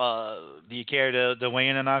special, do you care to weigh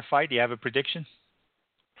in on that fight? Do you have a prediction?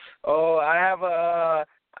 Oh, I have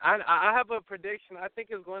a prediction. I think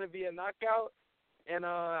it's going to be a knockout, and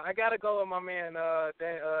I got to go with my man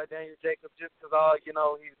Daniel Jacobs just because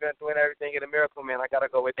he's been through everything in a Miracle Man. I got to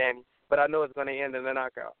go with Danny, but I know it's going to end in a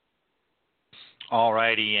knockout. All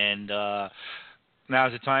righty, and now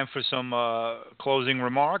is the time for some closing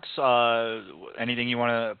remarks. Anything you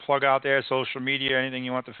want to plug out there, social media, anything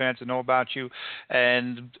you want the fans to know about you,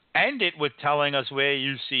 and end it with telling us where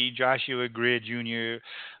you see Joshua Greer Jr.,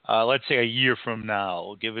 let's say a year from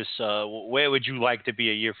now. Give us where would you like to be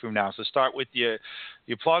a year from now? So start with your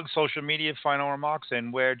plug, social media, final remarks,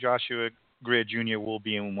 and where Joshua Greer Jr. will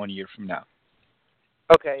be in 1 year from now.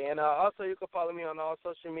 Okay, and also you can follow me on all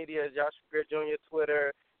social media, Joshua Greer Jr.,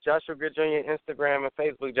 Twitter, Joshua Greer Jr., Instagram, and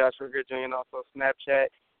Facebook, Joshua Greer Jr., and also Snapchat.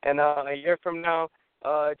 And a year from now,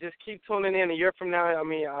 just keep tuning in. A year from now, I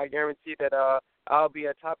mean, I guarantee that I'll be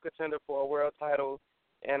a top contender for a world title.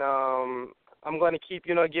 And I'm going to keep,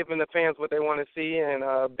 giving the fans what they want to see and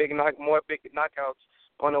more big knockouts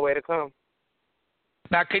on the way to come.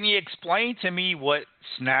 Now, can you explain to me what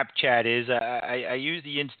Snapchat is? I use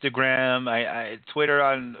the Instagram, Twitter,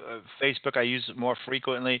 on Facebook. I use it more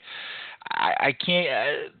frequently. I can't.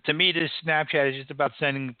 To me, this Snapchat is just about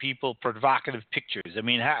sending people provocative pictures. I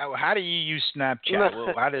mean, how do you use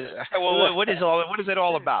Snapchat? What is it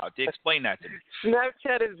all about? Explain that to me.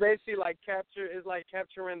 Snapchat is basically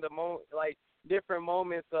capturing the like different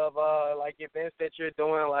moments of like events that you're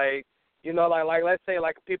doing, like. Like let's say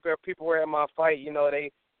like people were at my fight,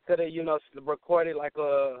 they could have recorded like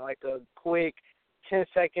a quick 10,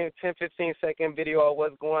 15 second video of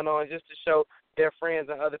what's going on just to show their friends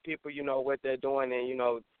and other people, what they're doing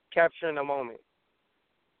and, capturing the moment.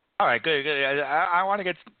 All right, good. I want to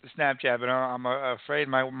get Snapchat, but I'm afraid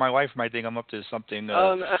my wife might think I'm up to something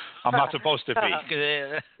I'm not supposed to be.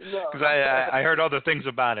 Because I heard other things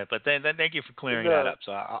about it. But then thank you for clearing that up.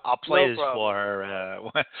 So I'll play this for her.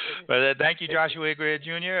 But thank you, Joshua Greer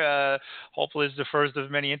Jr. Hopefully it's the first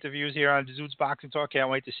of many interviews here on Zutes Boxing Talk.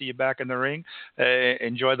 Can't wait to see you back in the ring.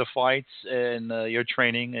 Enjoy the fights and your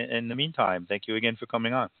training in the meantime. Thank you again for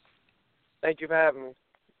coming on. Thank you for having me.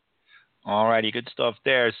 All righty, good stuff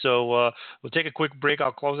there. So we'll take a quick break.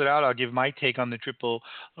 I'll close it out. I'll give my take on the Triple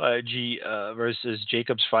G versus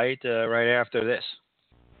Jacobs fight right after this.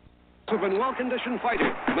 Has been well-conditioned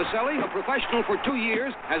fighter. Maselli, a professional for 2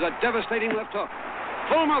 years, has a devastating left hook.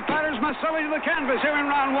 Fulmer batters Maselli to the canvas here in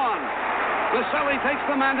round one. Maselli takes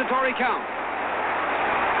the mandatory count.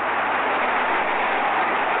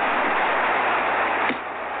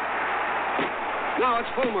 Now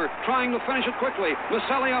it's Fulmer trying to finish it quickly.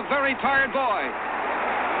 Maselli, a very tired boy.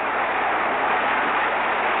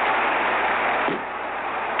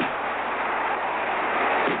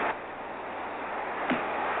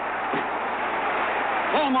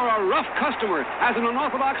 Fulmer, a rough customer, has an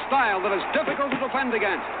unorthodox style that is difficult to defend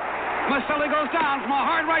against. Maselli goes down from a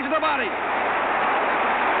hard right to the body.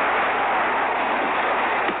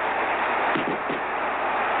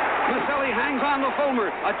 Maselli hangs on to Fulmer,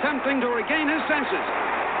 attempting to regain his senses.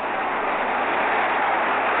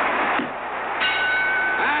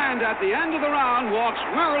 And at the end of the round, walks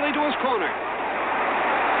wearily to his corner.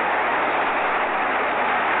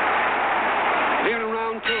 Here in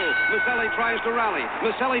round two, Maselli tries to rally.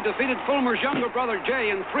 Maselli defeated Fulmer's younger brother,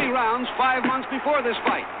 Jay, in 3 rounds 5 months before this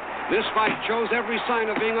fight. This fight shows every sign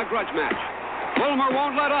of being a grudge match. Fulmer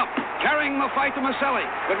won't let up, carrying the fight to Maselli,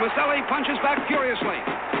 but Maselli punches back furiously.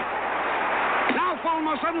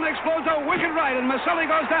 Fulmer suddenly explodes a wicked right, and Maselli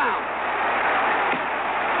goes down.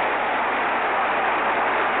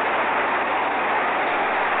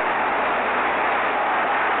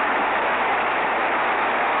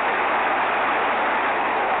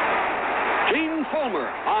 Gene Fulmer,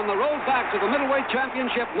 on the road back to the middleweight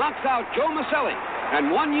championship, knocks out Joe Maselli,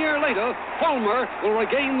 and 1 year later, Fulmer will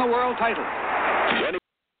regain the world title.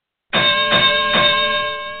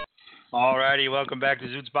 Alrighty, welcome back to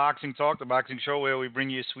Zutes Boxing Talk, the boxing show where we bring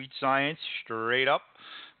you sweet science straight up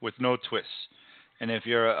with no twists. And if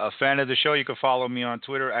you're a fan of the show, you can follow me on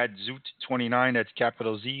Twitter at Zute29. That's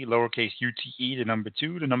capital Z, lowercase UTE, the number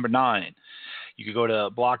 2, the number 9. You could go to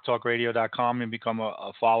blogtalkradio.com and become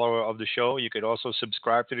a follower of the show. You could also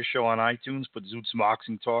subscribe to the show on iTunes. Put Zutes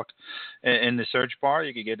Boxing Talk in the search bar.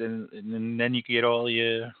 You could get in, and then you can get all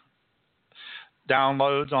your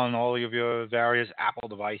downloads on all of your various Apple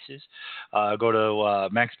devices. Go to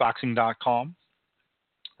maxboxing.com,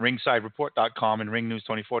 ringsidereport.com, and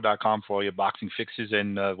ringnews24.com for all your boxing fixes.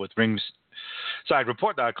 And with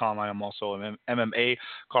ringsidereport.com, I am also an MMA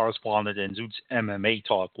correspondent, and Zutes MMA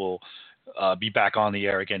Talk will be back on the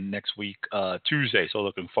air again next week, Tuesday. So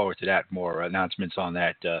looking forward to that. More announcements on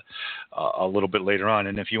that a little bit later on.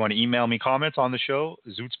 And if you want to email me comments on the show,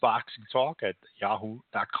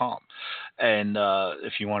 ZutesBoxingTalk@yahoo.com. And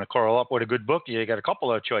if you want to curl up with a good book, you got a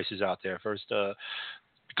couple of choices out there. First,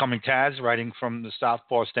 Becoming Taz, writing from the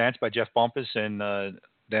Southpaw Stance by Jeff Bumpus and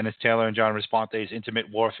Dennis Taylor and John Responte's Intimate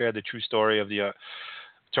Warfare, the true story of the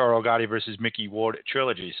Arturo Gatti versus Mickey Ward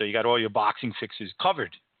trilogy. So you got all your boxing fixes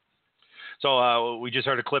covered. So we just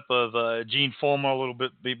heard a clip of Gene Fulmer a little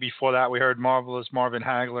bit before that. We heard Marvelous Marvin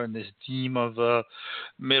Hagler and this team of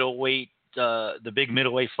middleweight, the big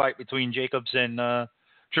middleweight fight between Jacobs and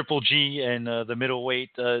Triple G, and the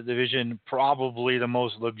middleweight division, probably the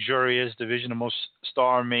most luxurious division, the most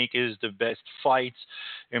star makers, the best fights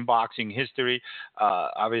in boxing history.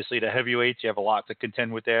 Obviously, the heavyweights, you have a lot to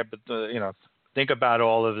contend with there, but think about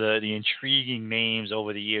all of the intriguing names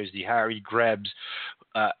over the years. The Harry Grebs.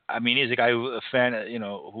 I mean, he's a guy who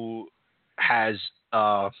has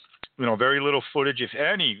very little footage, if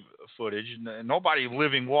any footage. Nobody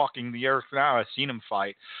living, walking the earth now has seen him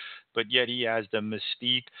fight, but yet he has the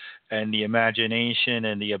mystique and the imagination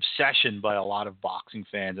and the obsession by a lot of boxing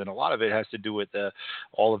fans, and a lot of it has to do with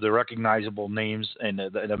all of the recognizable names and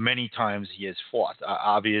the many times he has fought.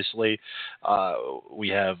 Obviously, we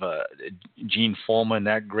have Gene Fulmer in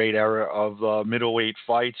that great era of middleweight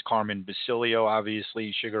fights, Carmen Basilio,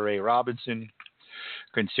 obviously Sugar Ray Robinson,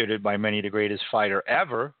 considered by many the greatest fighter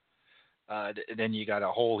ever. Then you got a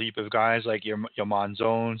whole heap of guys like your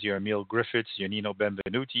Monzones, your Emil Griffiths, your Nino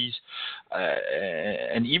Benvenutis,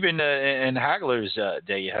 and even in Hagler's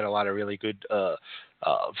day, you had a lot of really good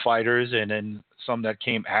fighters, and then some that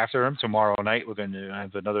came after him. Tomorrow night, we're going to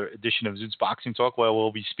have another edition of Zutes Boxing Talk where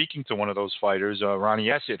we'll be speaking to one of those fighters, Ronnie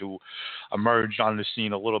Essett, who emerged on the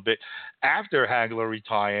scene a little bit after Hagler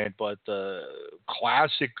retired, but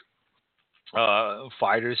classic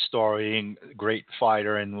fighter story, great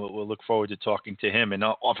fighter, and we'll look forward to talking to him, and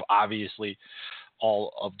obviously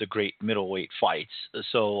all of the great middleweight fights.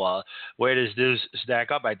 So where does this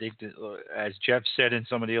stack up? I think that, as Jeff said and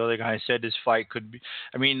some of the other guys said, this fight could be,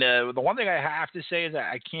 the one thing I have to say is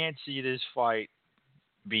that I can't see this fight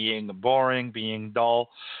being boring, being dull.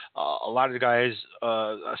 A lot of the guys,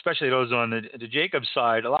 especially those on the Jacobs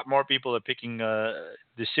side, a lot more people are picking a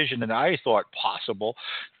decision than I thought possible.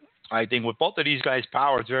 I think with both of these guys'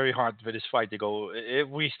 power, it's very hard for this fight to go. If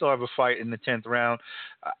we still have a fight in the 10th round,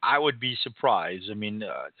 I would be surprised.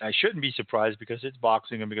 I shouldn't be surprised because it's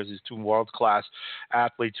boxing and because it's two world-class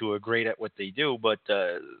athletes who are great at what they do. But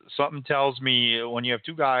something tells me when you have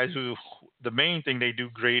two guys who the main thing they do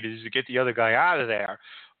great is to get the other guy out of there,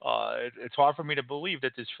 it's hard for me to believe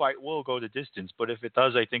that this fight will go the distance. But if it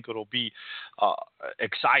does, I think it'll be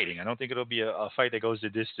exciting. I don't think it'll be a fight that goes the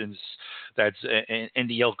distance that's in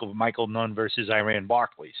the ilk of Michael Nunn versus Iran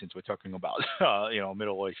Barkley, since we're talking about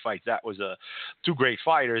middleweight fights. That was two great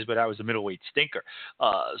fighters, but that was a middleweight stinker.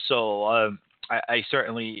 So I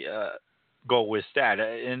certainly go with that.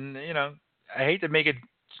 And, I hate to make it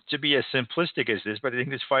to be as simplistic as this, but I think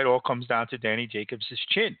this fight all comes down to Danny Jacobs'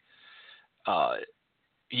 chin.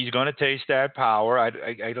 He's going to taste that power.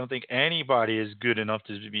 I don't think anybody is good enough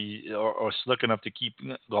to be or slick enough to keep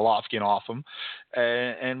Golovkin off him,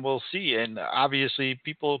 and we'll see. And obviously,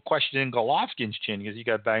 people questioning Golovkin's chin because he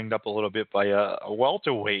got banged up a little bit by a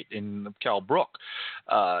welterweight in Kell Brook,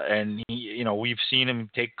 and we've seen him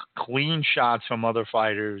take clean shots from other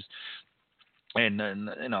fighters and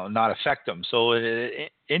not affect them. So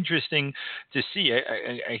interesting to see.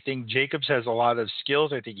 I think Jacobs has a lot of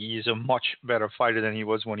skills. I think he's a much better fighter than he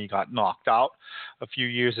was when he got knocked out a few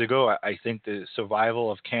years ago. I think the survival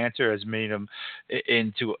of cancer has made him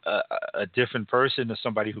into a different person,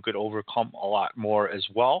 somebody who could overcome a lot more as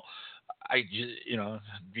well. He's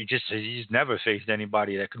never faced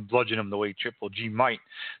anybody that can bludgeon him the way Triple G might.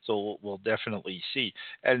 So we'll definitely see.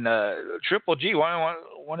 And Triple G,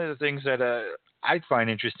 one of the things that I find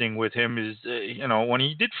interesting with him is, when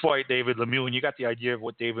he did fight David Lemieux, and you got the idea of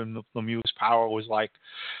what David Lemieux's power was like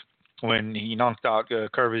when he knocked out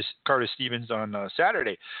Curtis Stevens on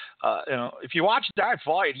Saturday. If you watch that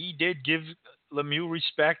fight, he did give Lemieux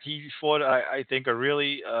respect. He fought, I think, a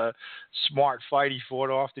really smart fight. He fought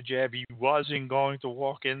off the jab. He wasn't going to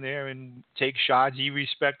walk in there and take shots. He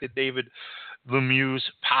respected David Lemieux's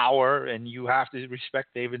power, and you have to respect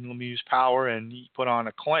David Lemieux's power, and he put on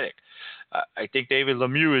a clinic. I think David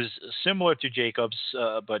Lemieux is similar to Jacobs,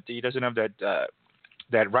 but he doesn't have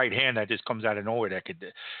that right hand that just comes out of nowhere that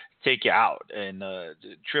could take you out. And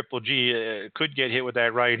Triple G could get hit with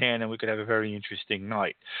that right hand, and we could have a very interesting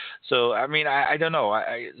night. So, I mean, I don't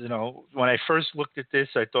know. When I first looked at this,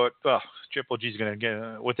 I thought, Triple G's going to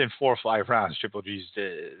get within 4 or 5 rounds. Triple G's,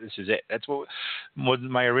 this is it. That's what was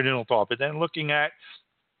my original thought. But then looking at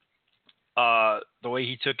the way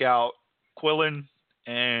he took out Quillen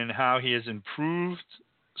and how he has improved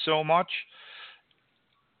so much,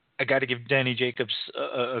 I got to give Danny Jacobs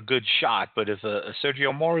a good shot. But if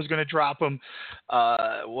Sergio Mora is going to drop him,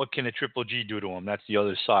 what can a Triple G do to him? That's the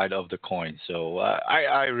other side of the coin. So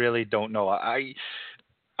I really don't know. I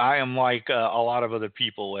am like a lot of other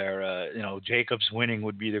people where, Jacobs winning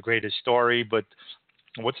would be the greatest story. But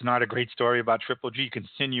what's not a great story about Triple G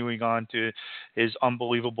continuing on to his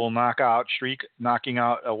unbelievable knockout streak, knocking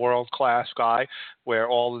out a world-class guy where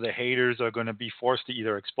all of the haters are going to be forced to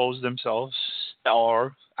either expose themselves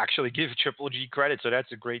or actually give Triple G credit. So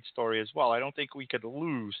that's a great story as well. I don't think we could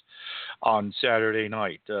lose on Saturday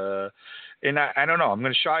night. And I don't know. I'm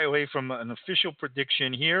going to shy away from an official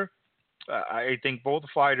prediction here. I think both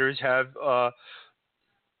fighters have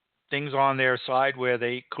things on their side where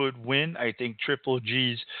they could win. I think Triple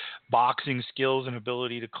G's boxing skills and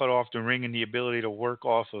ability to cut off the ring and the ability to work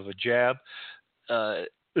off of a jab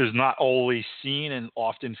is not always seen and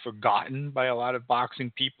often forgotten by a lot of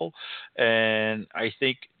boxing people. And I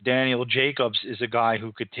think Daniel Jacobs is a guy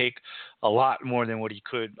who could take a lot more than what he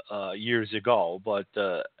could years ago. But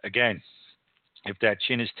again, if that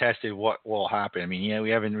chin is tested, what will happen? I mean, we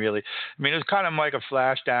haven't really. I mean, it was kind of like a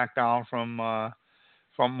flash back down from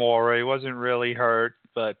Mora. He wasn't really hurt,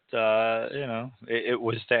 but it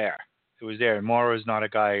was there. It was there. And Mora is not a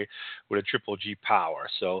guy with a Triple G power.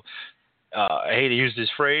 So I hate to use this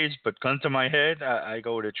phrase, but gun to my head, I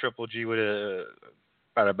go to Triple G with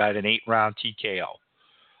about an 8-round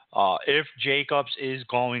TKO. If Jacobs is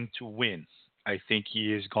going to win, I think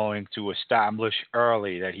he is going to establish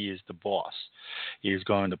early that he is the boss. He is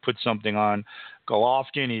going to put something on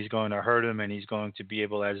Golovkin. He's going to hurt him, and he's going to be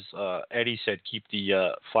able, as Eddie said, keep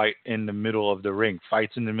the fight in the middle of the ring.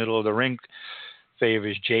 Fights in the middle of the ring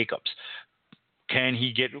favors Jacobs. Can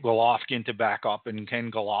he get Golovkin to back up, and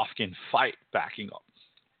can Golovkin fight backing up?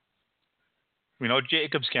 We know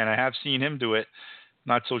Jacobs can. I have seen him do it.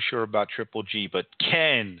 Not so sure about Triple G, but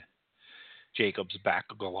can Jacobs back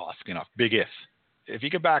Golovkin up? Big if. If he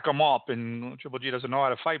can back him up and Triple G doesn't know how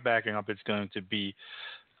to fight backing up, it's going to be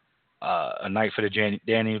a night for the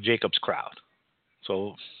Daniel Jacobs crowd.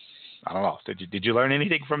 So, I don't know. Did you learn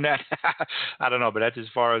anything from that? I don't know, but that's as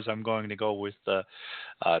far as I'm going to go with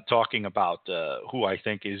talking about who I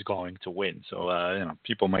think is going to win. So,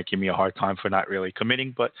 people might give me a hard time for not really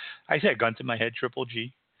committing, but I said gun to my head, Triple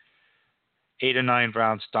G. 8 or 9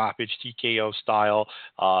 round stoppage, TKO style.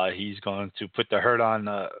 He's going to put the hurt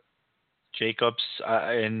on Jacobs,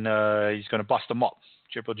 and he's going to bust him up.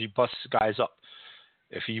 Triple G busts guys up.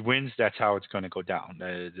 If he wins, that's how it's going to go down.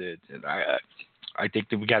 I think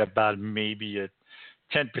that we got about maybe a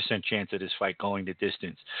 10% chance of this fight going the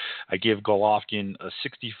distance. I give Golovkin a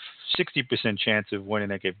 60% chance of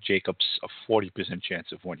winning. I give Jacobs a 40%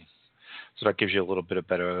 chance of winning. So that gives you a little bit of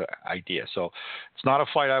better idea. So it's not a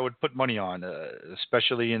fight I would put money on,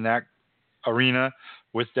 especially in that arena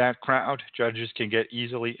with that crowd. Judges can get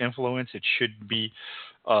easily influenced. It should be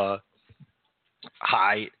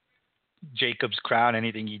high Jacobs crowd.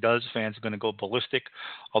 Anything he does, fans are going to go ballistic.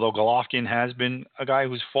 Although Golovkin has been a guy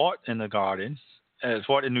who's fought in the Garden.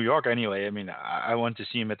 Fought in New York anyway. I mean, I went to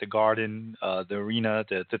see him at the Garden, the arena,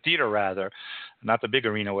 the theater rather, not the big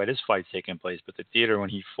arena where this fight's taking place, but the theater when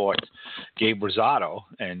he fought Gabe Rosado,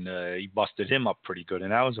 and he busted him up pretty good.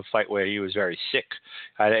 And that was a fight where he was very sick.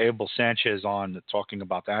 I had Abel Sanchez on talking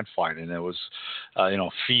about that fight, and it was,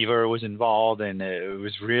 fever was involved, and it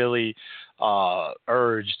was really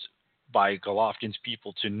urged by Golovkin's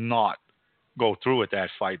people to not go through with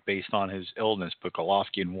that fight based on his illness, but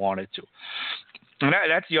Golovkin wanted to. And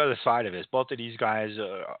that's the other side of it. Both of these guys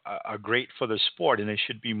are great for the sport, and they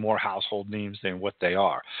should be more household names than what they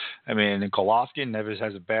are. I mean, Golovkin never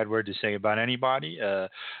has a bad word to say about anybody.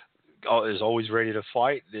 is always ready to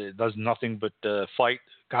fight. It does nothing but fight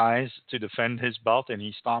guys to defend his belt, and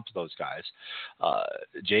he stomps those guys.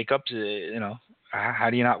 Jacobs, how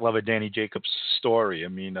do you not love a Danny Jacobs story? I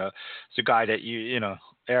mean, it's a guy that you know,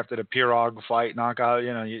 after the Pirog fight knockout,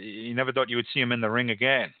 you never thought you would see him in the ring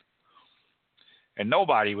again. And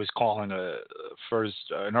nobody was calling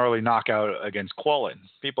an early knockout against Quillen.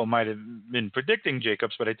 People might have been predicting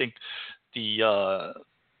Jacobs, but I think the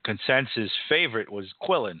consensus favorite was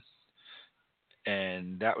Quillen.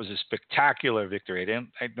 And that was a spectacular victory.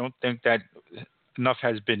 I don't think that enough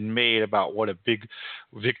has been made about what a big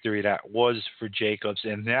victory that was for Jacobs.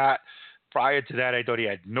 And that, prior to that, I thought he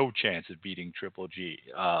had no chance of beating Triple G.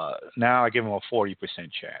 Now I give him a 40%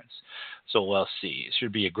 chance. So we'll see. It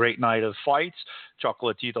should be a great night of fights.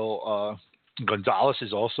 Chocolatito Gonzalez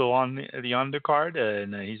is also on the undercard,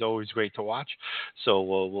 and he's always great to watch. So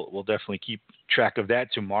we'll definitely keep track of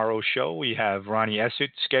that. Tomorrow's show, we have Ronnie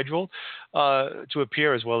Essert scheduled to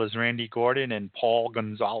appear, as well as Randy Gordon and Paul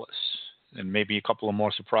Gonzalez, and maybe a couple of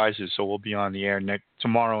more surprises. So we'll be on the air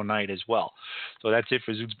tomorrow night as well. So that's it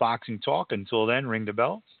for Zutes Boxing Talk. Until then, ring the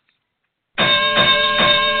bell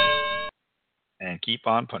and keep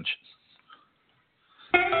on punching.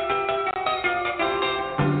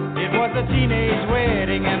 It was a teenage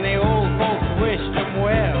wedding and the old folks wished him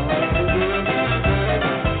well.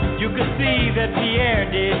 You could see that Pierre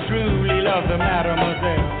did truly love the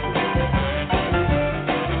mademoiselle.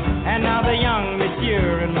 And now the young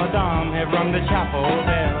monsieur and madame have rung the chapel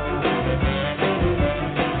bell.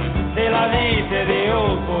 C'est la vie, say the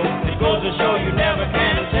old folks. It goes to show you never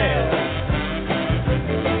can tell.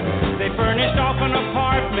 They furnished off an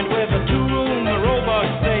apartment with a 2-room,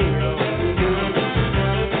 robust sale.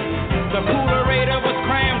 The coolerator was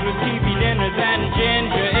crammed with TV dinners and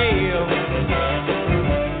ginger ale.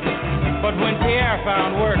 But when Pierre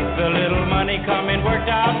found work, the little money coming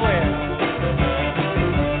worked out well.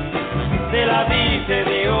 C'est la vie, say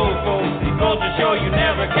the old folks. It goes to show you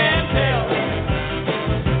never can tell.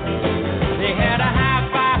 They had a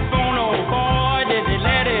hi-fi phone, oh boy, did they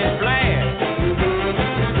let it blast.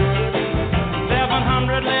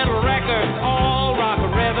 700 little records, all rock,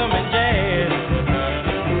 rhythm, and jazz.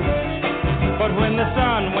 But when the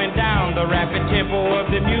sun went down, the rapid tempo of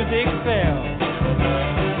the music fell.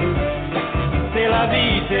 C'est la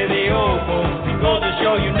vie, say the old folks. It goes to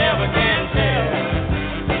show you never can tell.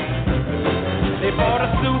 They bought a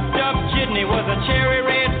souped-up jitney with a cherry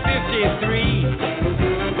red 53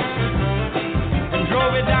 and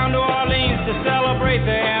drove it down to Orleans to celebrate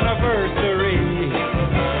their anniversary.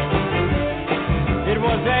 It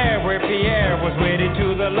was there where Pierre was wedded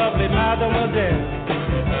to the lovely mademoiselle.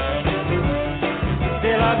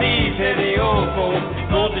 C'est la vie, say the old folks. It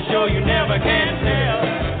goes to show you never can tell.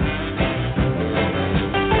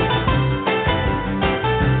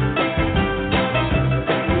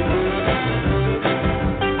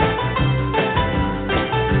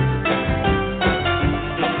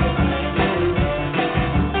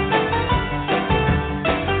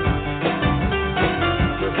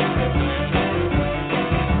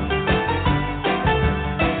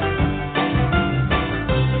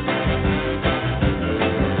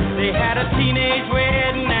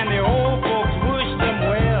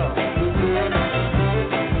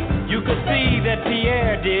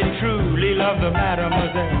 The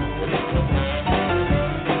mademoiselle.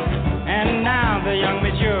 And now the young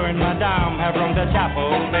monsieur and madame have rung the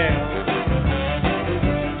chapel bell.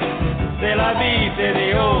 C'est la vie, say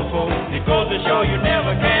the old folks. It goes to show you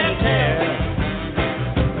never can tell.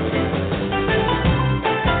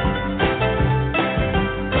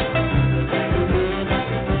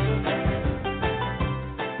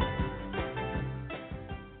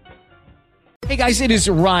 Hey guys, it is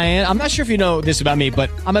Ryan. I'm not sure if you know this about me, but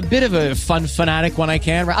I'm a bit of a fun fanatic when I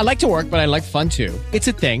can. I like to work, but I like fun too. It's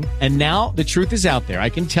a thing. And now the truth is out there. I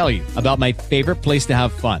can tell you about my favorite place to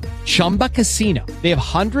have fun. Chumba Casino. They have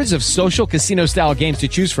hundreds of social casino style games to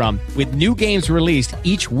choose from with new games released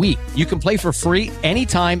each week. You can play for free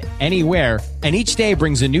anytime, anywhere. And each day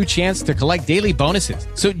brings a new chance to collect daily bonuses.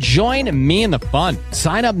 So join me in the fun.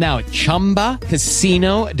 Sign up now at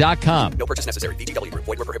ChumbaCasino.com. No purchase necessary. VGW Group.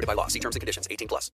 Void where prohibited by law. See terms and conditions. 18+.